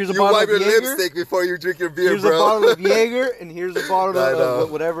bottle wipe of your Jaeger. lipstick before you drink your beer, here's bro. a bottle of Jaeger and here's a bottle I know.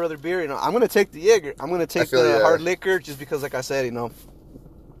 of whatever other beer, I'm gonna take the Jaeger. I'm gonna take feel the you. hard liquor just because, like I said,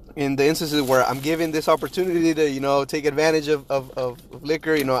 in the instances where I'm given this opportunity to, take advantage of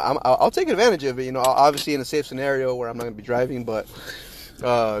liquor, I'll take advantage of it. Obviously in a safe scenario where I'm not gonna be driving, but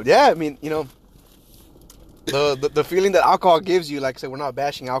yeah, I mean, the feeling that alcohol gives you, like I said, we're not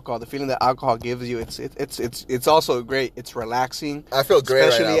bashing alcohol. The feeling that alcohol gives you, it's also great. It's relaxing. I feel great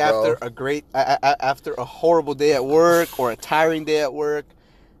especially right now, after after a horrible day at work or a tiring day at work.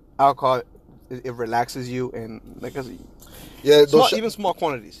 Alcohol, it relaxes you, and like I said, Yeah, even small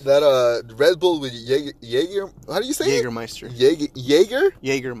quantities. that Red Bull with Jaeger. How do you say Jägermeister. it? Jaeger.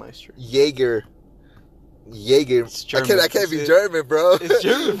 Jägermeister. Jaeger. It's German. I can't be German, bro. It's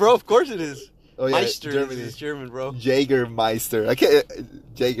German, bro. Of course it is. Oh, yeah, Meister Germany. is German, bro. Jägermeister. I can't.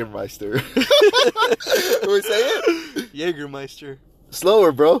 Jägermeister. Can we say it? Jägermeister.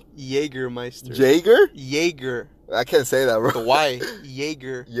 Slower, bro. Jägermeister. Jaeger? Jaeger. I can't say that, bro. The Y.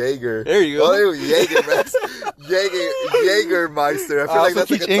 Jaeger. Jaeger. There you go. Oh, Jägermeister. Jägermeister. I feel I like also that's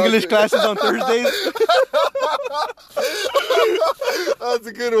teach like a English tongue- classes on Thursdays. That's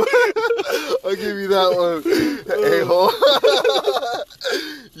a good one. I'll give you that one. A-hole.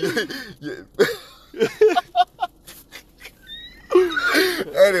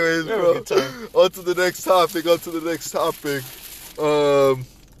 Anyways, bro. Good time. On to the next topic.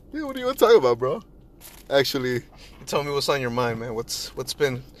 Yeah, what do you want to talk about, bro? Actually, Tell me what's on your mind, man. What's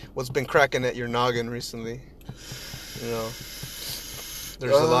been cracking at your noggin recently? There's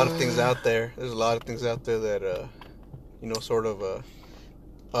a lot of things out there. There's a lot of things out there that sort of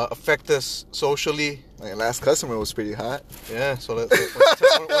affect us socially. my last customer was pretty hot. Yeah. So why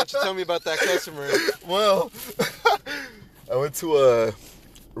don't you tell me about that customer? Well, I went to a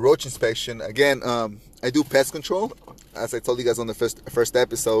roach inspection. Again, I do pest control, as I told you guys on the first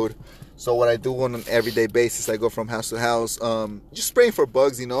episode. So what I do on an everyday basis, I go from house to house, just spraying for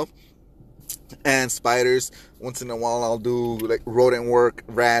bugs, and spiders. Once in a while, I'll do like rodent work,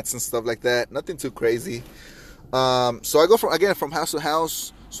 rats and stuff like that. Nothing too crazy. So I go from house to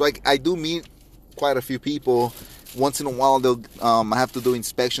house. So I do meet quite a few people. Once in a while, I have to do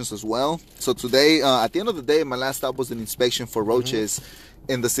inspections as well. So today, at the end of the day, my last stop was an inspection for roaches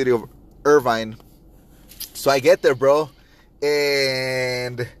in the city of Irvine. So I get there, bro,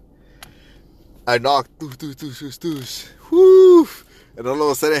 and I knock, whoo, and all of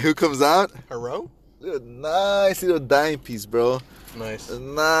a sudden, who comes out? Hello? Nice little dime piece, bro. Nice. A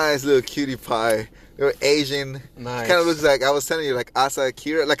nice little cutie pie. Little Asian. Nice. Kind of looks like, I was telling you, like Asa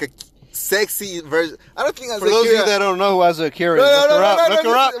Akira, like a sexy version. I don't think Asa For those of Akira. you that don't know who Asa Akira is, No, look her up. no, Look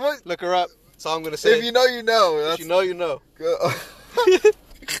her up. what? Look her up. That's all I'm gonna say. If you know, you know. If you know, you know.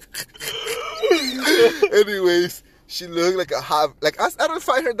 Anyways, she looked like a hot. Like I don't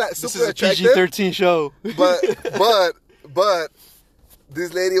find her that This super is a attractive. PG-13 show. But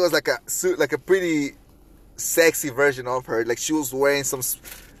this lady was like a pretty sexy version of her. Like she was wearing some.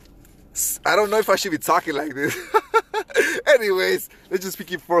 I don't know if I should be talking like this. Anyways, let's just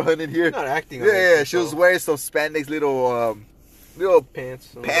keep 400 here. You're not acting. Yeah, she was wearing some spandex little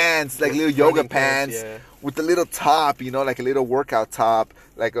pants, like little yoga pants, yeah. with a little top, like a little workout top,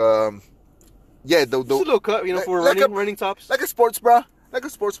 like yeah, Just a little cut, for like running tops. like a sports bra,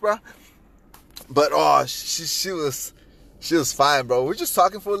 But she was fine, bro. We're just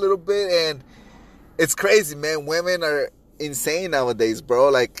talking for a little bit, and it's crazy, man. Women are insane nowadays, bro.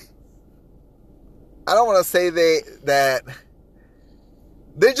 Like, I don't want to say that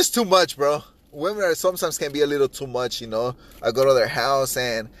they're just too much, bro. Women are sometimes can be a little too much, I go to their house,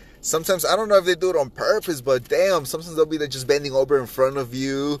 and sometimes I don't know if they do it on purpose, but damn, sometimes they'll be like just bending over in front of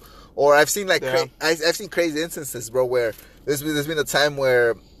you. Or I've seen like I've seen crazy instances, bro, where there's been a time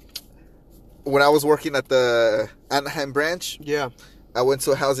where when I was working at the Anaheim branch, Yeah. I went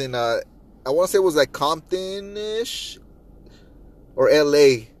to a house in I want to say it was like Compton-ish or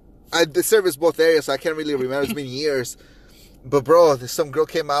LA. I serviced both areas, so I can't really remember. It's been years. But bro, some girl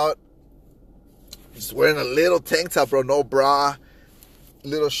came out just wearing a little tank top, bro, no bra,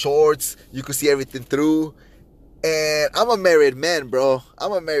 little shorts. You could see everything through. And I'm a married man, bro.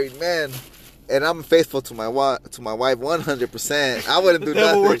 and I'm faithful to my wife 100%. I wouldn't do The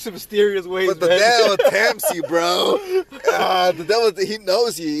devil nothing. works in mysterious ways, But the man. devil tempts you, bro. The devil, he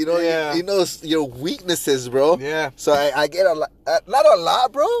knows you. You know, Yeah. he knows your weaknesses, bro. Yeah. So I get a lot, not a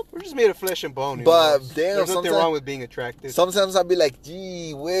lot, bro. We're just made of flesh and bone. You But, know? damn, there's nothing sometimes- wrong with being attracted. Sometimes I'll be like,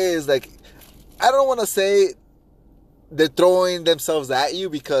 gee whiz, like, I don't want to say they're throwing themselves at you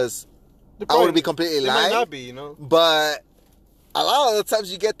because I want to be completely It might lying. not be, you know. But a lot of the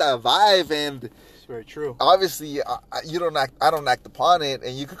times you get that vibe, and It's very true. obviously you don't act. I don't act upon it,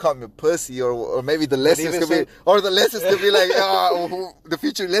 and you could call me a pussy, or maybe the listeners even could be, or the listeners could be like, the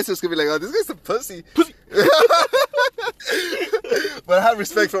future listeners could be like, oh, this guy's a pussy. But I have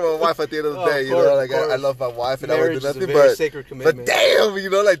respect for my wife at the end of the Oh, day. of You course, know, like of course. I love my wife, and Marriage I is would a do very nothing. sacred But commitment. damn, you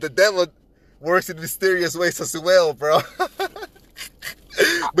know, like the devil works in mysterious ways as well, bro.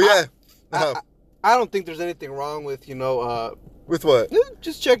 But yeah, I don't think there's anything wrong with, you know, with what?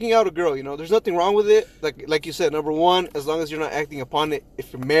 just checking out a girl. You know, there's nothing wrong with it. Like you said, number one, as long as you're not acting upon it.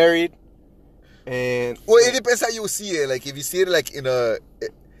 If you're married, and Well, it depends how you see it. Like if you see it like in a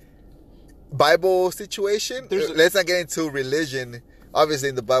Bible situation, let's not get into religion. Obviously,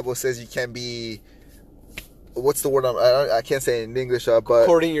 in the Bible says you can't be. What's the word? I can't say it in English, but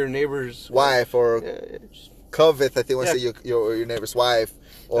courting your neighbor's wife or just covet. I think when Yeah. say your neighbor's wife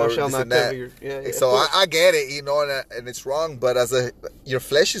or thou shalt this not and that. covet your- yeah, So of course. I get it, you know, and it's wrong. But your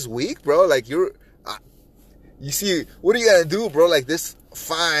flesh is weak, bro. Like you see, what are you gonna do, bro? Like this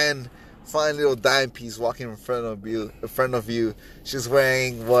fine little dime piece walking in front of you. She's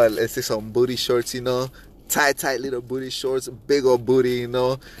wearing what? Let's say some booty shorts, you know. Tight little booty shorts, big old booty, you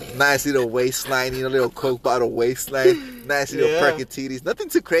know. Nice little waistline, you know, little Coke bottle waistline. Nice little Yeah. perky titties. Nothing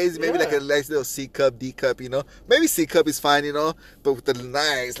too crazy. Maybe Yeah. like a nice little C cup, D cup, you know. Maybe C cup is fine, you know. But with the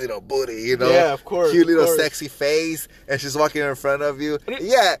nice little booty, you know. Yeah, of course, Cute of little course. sexy face, and she's walking in front of you.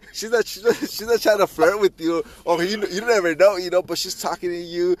 Yeah, she's not trying to flirt with you, or you never know, you know. But she's talking to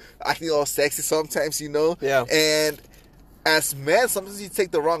you, acting all sexy sometimes, you know. Yeah. And as men, sometimes you take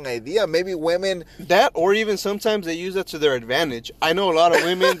the wrong idea. Maybe women. that, or even sometimes they use that to their advantage. I know a lot of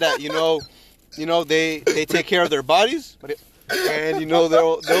women that they take care of their bodies, and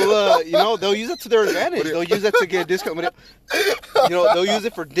they'll use it to their advantage. They'll use that to get a discount. They'll use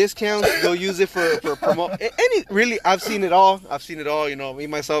it for discounts. They'll use it for promote. Really, I've seen it all. You know, me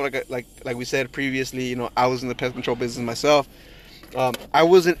myself, like we said previously. You know, I was in the pest control business myself. I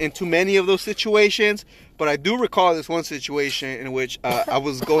wasn't in too many of those situations, but I do recall this one situation in which I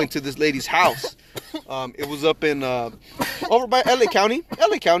was going to this lady's house. It was up in over by LA County.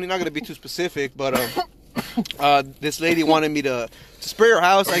 LA County, not going to be too specific, but this lady wanted me to spray her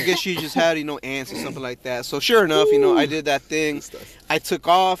house. I guess she just had, ants or something like that. So sure enough, I did that thing. I took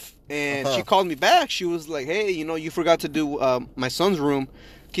off, and she called me back. She was like, hey, you forgot to do my son's room.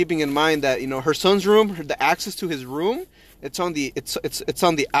 Keeping in mind that, her son's room, the access to his room, it's on the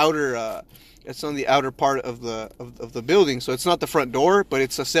outer part of the building. So it's not the front door, but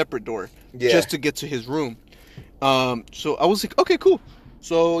it's a separate door just to get to his room. So I was like, okay, cool.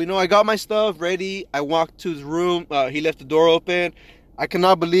 So, I got my stuff ready. I walked to his room. He left the door open. I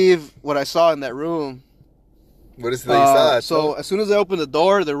cannot believe what I saw in that room. What is it that you saw? So as soon as I opened the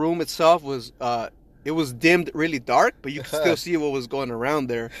door, the room itself was it was dimmed really dark, but you could still see what was going around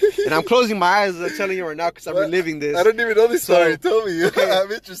there. And I'm closing my eyes as I'm telling you right now because I'm reliving this. I don't even know this story. Tell me. Okay,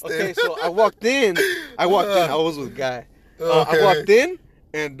 I'm interested. Okay, so I walked in. I was with a guy. Okay. I walked in,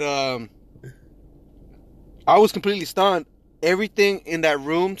 and I was completely stunned. Everything in that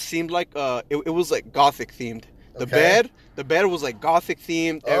room seemed like it was like gothic themed. The bed was like gothic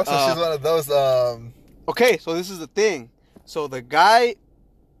themed. Oh, so she's one of those. Okay, so this is the thing. So the guy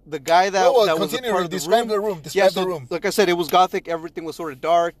that that was a part of describe the room. Describe the room. Like I said, it was gothic. Everything was sort of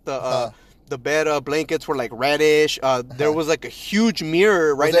dark. The bed blankets were like reddish. There was like a huge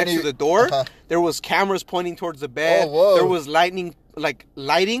mirror right next to the door. There was cameras pointing towards the bed. Oh, whoa. There was lighting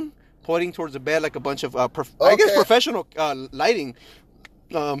pointing towards the bed, like a bunch of I guess professional lighting.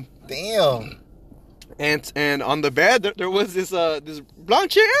 Damn. And on the bed there was this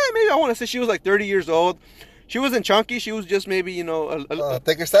blonde chick. Maybe I want to say she was like 30 years old. She wasn't chunky. She was just maybe a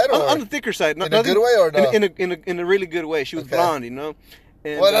thicker side, or on the thicker side. In a good way, or no? In a really good way. She was blonde, And,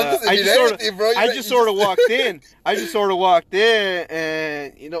 well, that doesn't mean anything, bro. I just sort of walked in.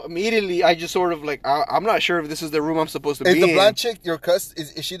 And immediately I just sort of like I'm not sure if this is the room I'm supposed to be in. Is the blonde chick your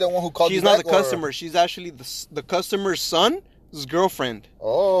is she the one who called you She's not back, the customer. She's actually the customer's son's girlfriend.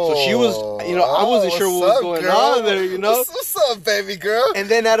 Oh. So she was, I wasn't sure what was going on there, What's up, baby girl? And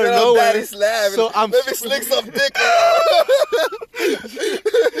then out of nowhere, let me slick some dick. Let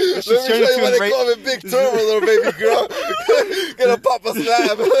me show turned you to what a they call me, Big Turbo, little baby girl. Gonna pop a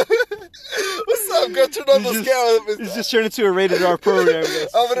slab. gonna turn on the scale. It's just turned into a rated R program.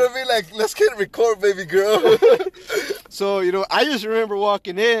 I'm gonna be like, let's get record, baby girl. So, you know, I just remember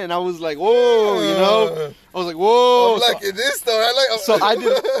walking in and I was like, whoa, you know? I was like, whoa. I'm liking this though.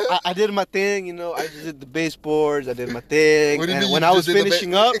 I did my thing, you know. I just did the baseboards. I did my thing. What do you and mean when you I was just did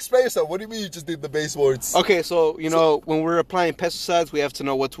finishing up. Explain yourself. What do you mean you just did the baseboards? Okay, so, you know, when we're applying pesticides, we have to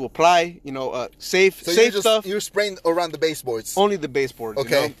know what to apply. You know, safe stuff. You're spraying around the baseboards. Only the baseboards.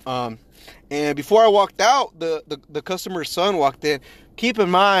 Okay. You know? And before I walked out, the customer's son walked in. Keep in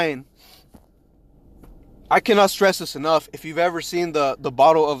mind, I cannot stress this enough. If you've ever seen the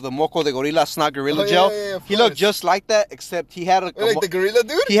bottle of the Moco de Gorilla Snot Gorilla Gel, he looked just like that, except he had the gorilla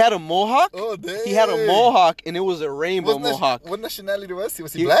dude? He had a mohawk. Oh, dang. He had a mohawk, and it was a rainbow mohawk. What nationality was he?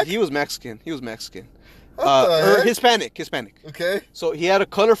 Was he black? He was Mexican. What the heck? Hispanic. Okay. So he had a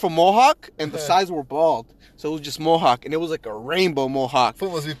colorful mohawk, and the sides were bald. So it was just mohawk, and it was like a rainbow mohawk.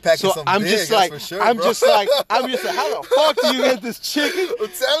 Fool must be packing so some I'm big, just like, for sure, I'm bro. just like, how the fuck do you get this chicken? I'm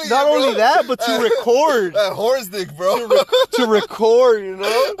telling Not you, only bro. that, but to record. That horse dick, bro. To record, you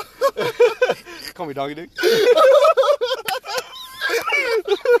know? Call me doggy dick.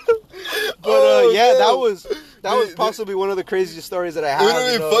 But yeah, that was possibly one of the craziest stories that I have.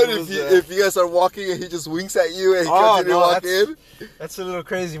 Wouldn't it be funny if you guys are walking and he just winks at you and he comes in and walk in? That's a little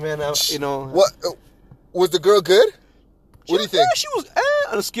crazy, man. You know. What was the girl good? What do you think? Yeah, she was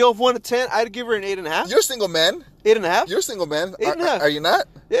on a scale of 1 to 10. I'd give her an 8.5. You're a single man. 8.5. You're a single man. 8.5. Are you not?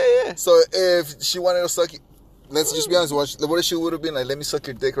 Yeah. So if she wanted to suck you, let's just be honest. What if she would have been like, "Let me suck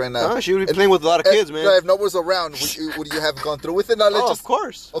your dick right now"? She would be playing with a lot of kids, man. No, if no one was around, would you have gone through with it? No, of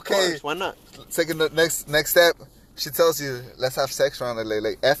course. Okay. Of course. Why not? Taking the next step. She tells you, let's have sex around it,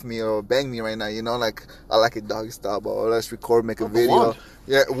 like F me or bang me right now, you know, like, I like it doggy style, or let's record, make a video.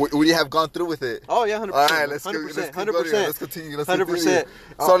 Yeah, would you have gone through with it? Oh, yeah, 100%. All right, let's 100%. Let's continue. 100%.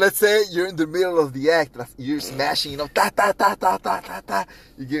 So let's say you're in the middle of the act, you're smashing, you know, you're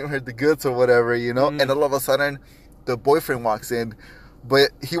giving her the goods or whatever, you know, and all of a sudden, the boyfriend walks in,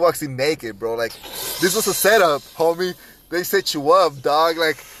 but he walks in naked, bro. Like, this was a setup, homie. They set you up, dog,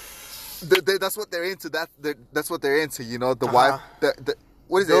 like... that's what they're into. That's what they're into. You know, the wife. The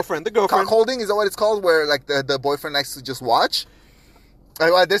what is girlfriend, it? The girlfriend. Cockholding, is that what it's called? Where like the boyfriend likes to just watch.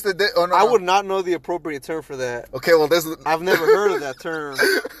 No, I would not know the appropriate term for that. Okay, well, I've never heard of that term.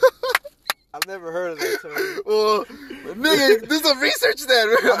 Well, nigga, do some research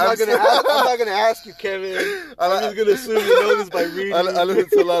then. I'm not gonna ask you, Kevin. I'm just gonna assume you know this by reading. I listen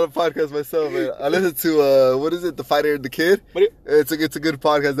to a lot of podcasts myself, man. I listen to what is it, The Fighter and the Kid? It's a good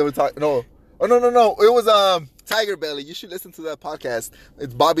podcast. They were talking. No. It was Tiger Belly. You should listen to that podcast.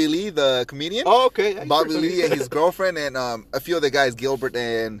 It's Bobby Lee, the comedian. Oh, okay. Yeah, Bobby Lee and his girlfriend and a few other guys, Gilbert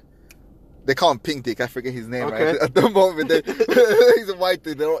and. They call him Pink Dick. I forget his name right at the moment. He's a white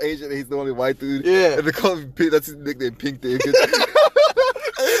dude. They're all Asian. He's the only white dude. Yeah. And they call him Pink. That's his nickname, Pink Dick.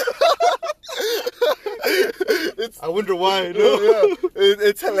 I wonder why. No? Yeah.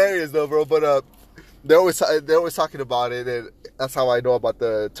 It's hilarious though, bro. But they're always talking about it, and that's how I know about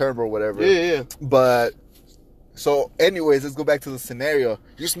the term or whatever. Yeah. But so, anyways, let's go back to the scenario.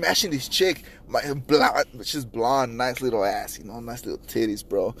 You're smashing this chick, she's blonde, nice little ass, you know, nice little titties,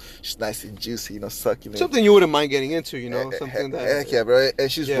 bro. She's nice and juicy, you know, sucking. Something you wouldn't mind getting into, you know, something that. Heck yeah, bro. And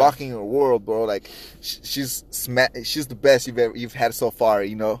she's rocking your world, bro. Like she's the best you've had so far,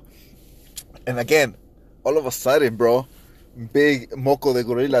 you know. And again, all of a sudden, bro, big Moco de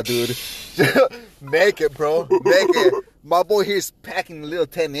Gorilla dude, naked, bro, naked. My boy here's packing a little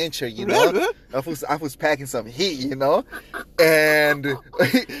 10-incher, you know. I was packing some heat, you know, and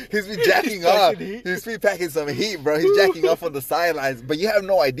he's been jacking off. He's been packing some heat, bro. He's jacking off on the sidelines, but you have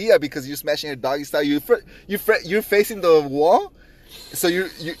no idea because you're smashing it doggy style. You're facing the wall, so you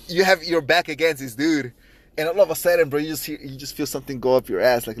have your back against this dude, and all of a sudden, bro, you just feel something go up your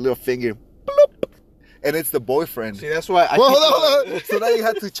ass like a little finger. Bloop. And it's the boyfriend. See, that's why. Hold on. So now you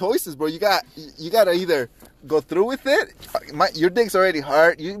have two choices, bro. You gotta either go through with it. Your dick's already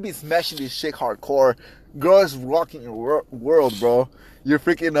hard. You can be smashing this shit hardcore. Girl is rocking your world, bro. You're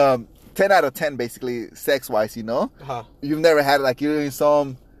freaking 10 out of 10, basically, sex wise. You know. You've never had it. Like you're in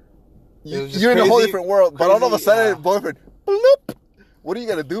some. You're in a whole different world. But all of a sudden, boyfriend. Bloop. What are you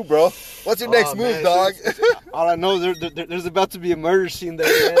gonna do, bro? What's your next move, man, dog? All I know is there's about to be a murder scene there,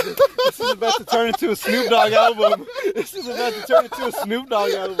 man. This is about to turn into a Snoop Dogg album. Man.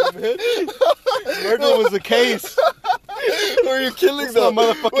 Murder was the case. Who are you killing, though?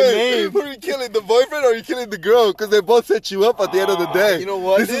 My motherfucking name. Who are you killing, the boyfriend or are you killing the girl? Because they both set you up at the end of the day. You know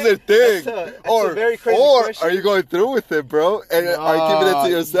what? This is their thing. That's a very crazy question. Are you going through with it, bro? And are you keeping it to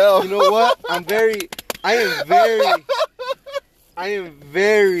yourself? You know what? I am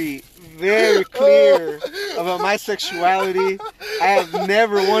very, very clear about my sexuality. I have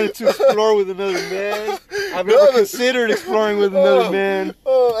never wanted to explore with another man. I've never considered exploring with another man.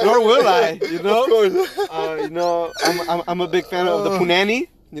 Nor will I, you know? Of course. You know, I'm a big fan of the punani,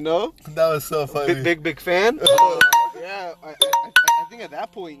 you know? That was so funny. Big fan. Yeah, I think at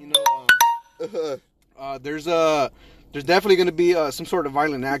that point, you know, there's definitely going to be some sort of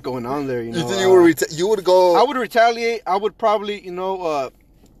violent act going on there, you know? You think you would go... I would retaliate. I would probably, you know,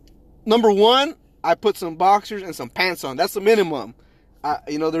 number one, I put some boxers and some pants on. That's the minimum.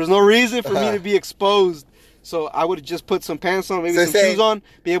 You know, there's no reason for me to be exposed. So I would just put some pants on, maybe some shoes on,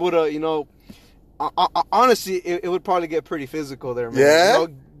 be able to, you know... honestly, it would probably get pretty physical there, man. Yeah? You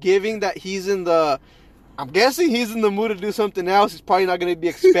know, given that he's in the... I'm guessing he's in the mood to do something else. He's probably not going to be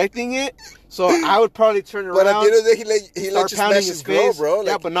expecting it. So I would probably turn around. But at the end of the day, he let you smash his girl, bro. Like,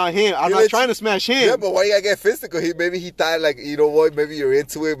 yeah, but not him. I'm not trying to smash him. Yeah, but why you gotta get physical? Maybe he thought, like, you know what? Maybe you're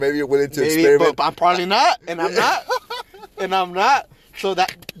into it. Maybe you're willing to experiment. But I'm probably not, and I'm not, and I'm not. So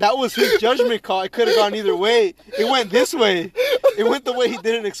that was his judgment call. It could have gone either way. It went this way. It went the way he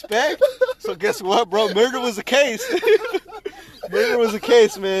didn't expect. So guess what, bro? Murder was the case. Murder was the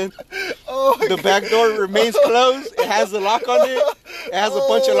case, man. Oh, the back door remains closed. It has the lock on it. It has a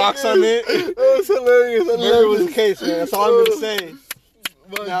bunch of locks on it. That's hilarious. Murder was the case, man. That's all I'm gonna say.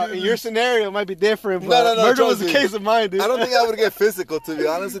 Now, in your scenario, it might be different, but murder was the case of mine, dude. I don't think I would get physical, to be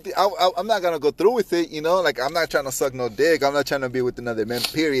honest with you. I'm not going to go through with it, you know? Like, I'm not trying to suck no dick. I'm not trying to be with another man,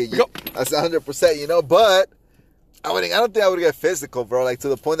 period. That's 100%, you know? But I don't think I would get physical, bro. Like, to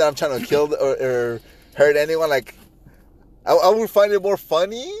the point that I'm trying to kill or hurt anyone. Like, I would find it more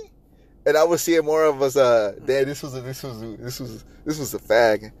funny, and I would see it more of as a, damn, this was a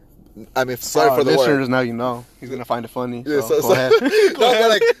fag. I mean, sorry for the listeners, word. now you know. He's going to find it funny. Yeah, so go ahead. Go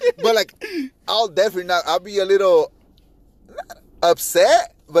ahead. But I'll definitely not. I'll be a little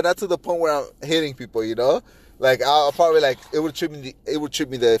upset, but not to the point where I'm hitting people, you know? Like, I'll probably, like, it would trip me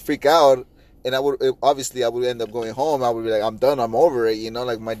to freak out, and I would end up going home. I would be like, I'm done, I'm over it, you know?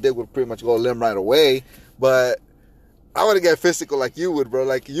 Like, my dick would pretty much go limb right away, but I wouldn't get physical like you would, bro.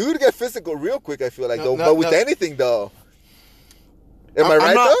 Like, you would get physical real quick, I feel like, but with anything, though. Am I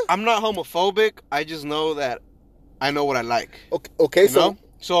right, though? I'm not homophobic. I just know that I know what I like. Okay, so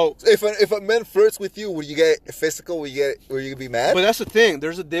if a man flirts with you, would you get physical? Would you be mad? But that's the thing.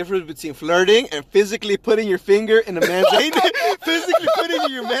 There's a difference between flirting and physically putting your finger in a man's anus. Physically putting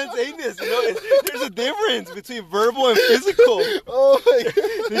in your man's anus. You know, there's a difference between verbal and physical. Oh my God.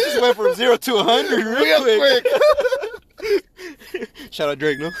 They just went from 0 to 100 real quick. Shout out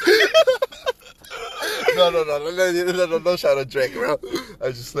Drake, no? No shout out Drake, bro. I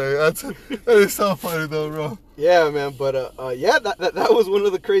just say that is so funny though, bro. Yeah, man, but that was one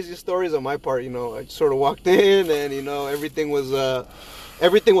of the craziest stories on my part. You know, I sort of walked in and you know everything was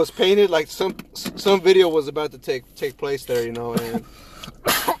painted like some video was about to take place there. You know, and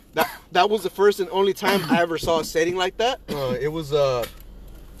that was the first and only time I ever saw a setting like that. It was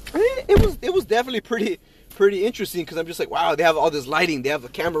definitely pretty interesting because I'm just like, wow, they have all this lighting, they have the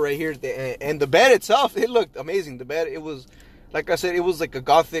camera right here, and the bed itself, it looked amazing. The bed, it was, like I said, it was like a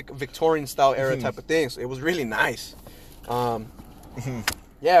gothic Victorian style era type of thing, so it was really nice. Yeah,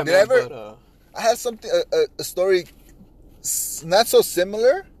 man. I had something, a story, not so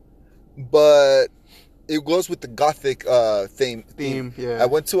similar, but it goes with the gothic theme. Yeah. I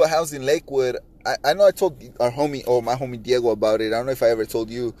went to a house in Lakewood. I know I told my homie Diego about it. I don't know if I ever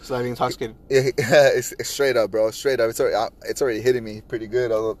told you. Slightly intoxicated. Yeah, it's straight up, bro. Straight up. It's already hitting me pretty good.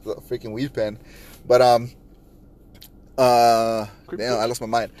 The freaking weed pen. But damn, I lost my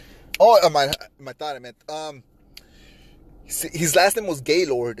mind. Oh, my thought. I meant his last name was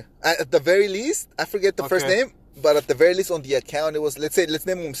Gaylord. At the very least, I forget the first name, but at the very least on the account it was. Let's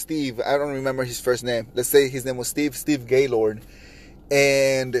name him Steve. I don't remember his first name. Let's say his name was Steve Gaylord,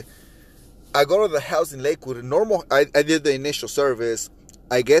 and I go to the house in Lakewood. I did the initial service.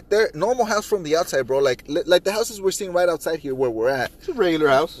 I get there. Normal house from the outside, bro. Like the houses we're seeing right outside here where we're at. It's a regular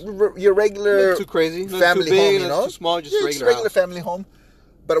house. Your regular, not too crazy, not family too big, home, you know? Too small, just regular family home.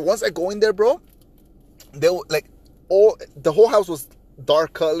 But once I go in there, bro, the whole house was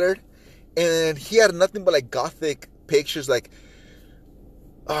dark colored, and he had nothing but like gothic pictures, like.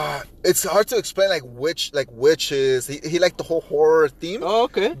 It's hard to explain like witches. He liked the whole horror theme. Oh,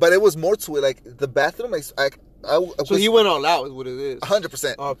 okay. But it was more to it. Like the bathroom, so he went all out with what it is.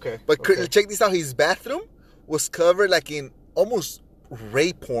 100%. Okay. But check this out. His bathroom was covered like in almost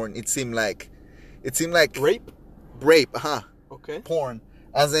rape porn. It seemed like rape. Okay. Porn.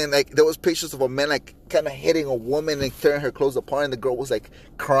 As in, like, there was pictures of a man like kind of hitting a woman and tearing her clothes apart, and the girl was like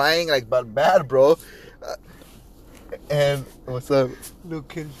crying like bad, bro. And what's up? No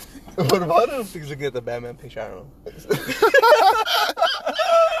kidding. What about him? He's looking at the Batman picture. I don't know.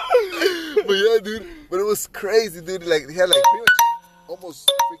 But yeah, dude. But it was crazy, dude. Like he had like pretty much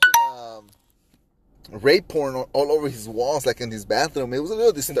almost freaking rape porn all over his walls, like in his bathroom. It was a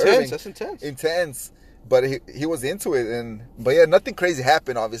little disturbing. Intense. That's intense. Intense. But he was into it, but yeah, nothing crazy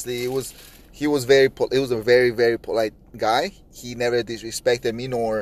happened. Obviously, he was very. He was a very, very polite guy. He never disrespected me nor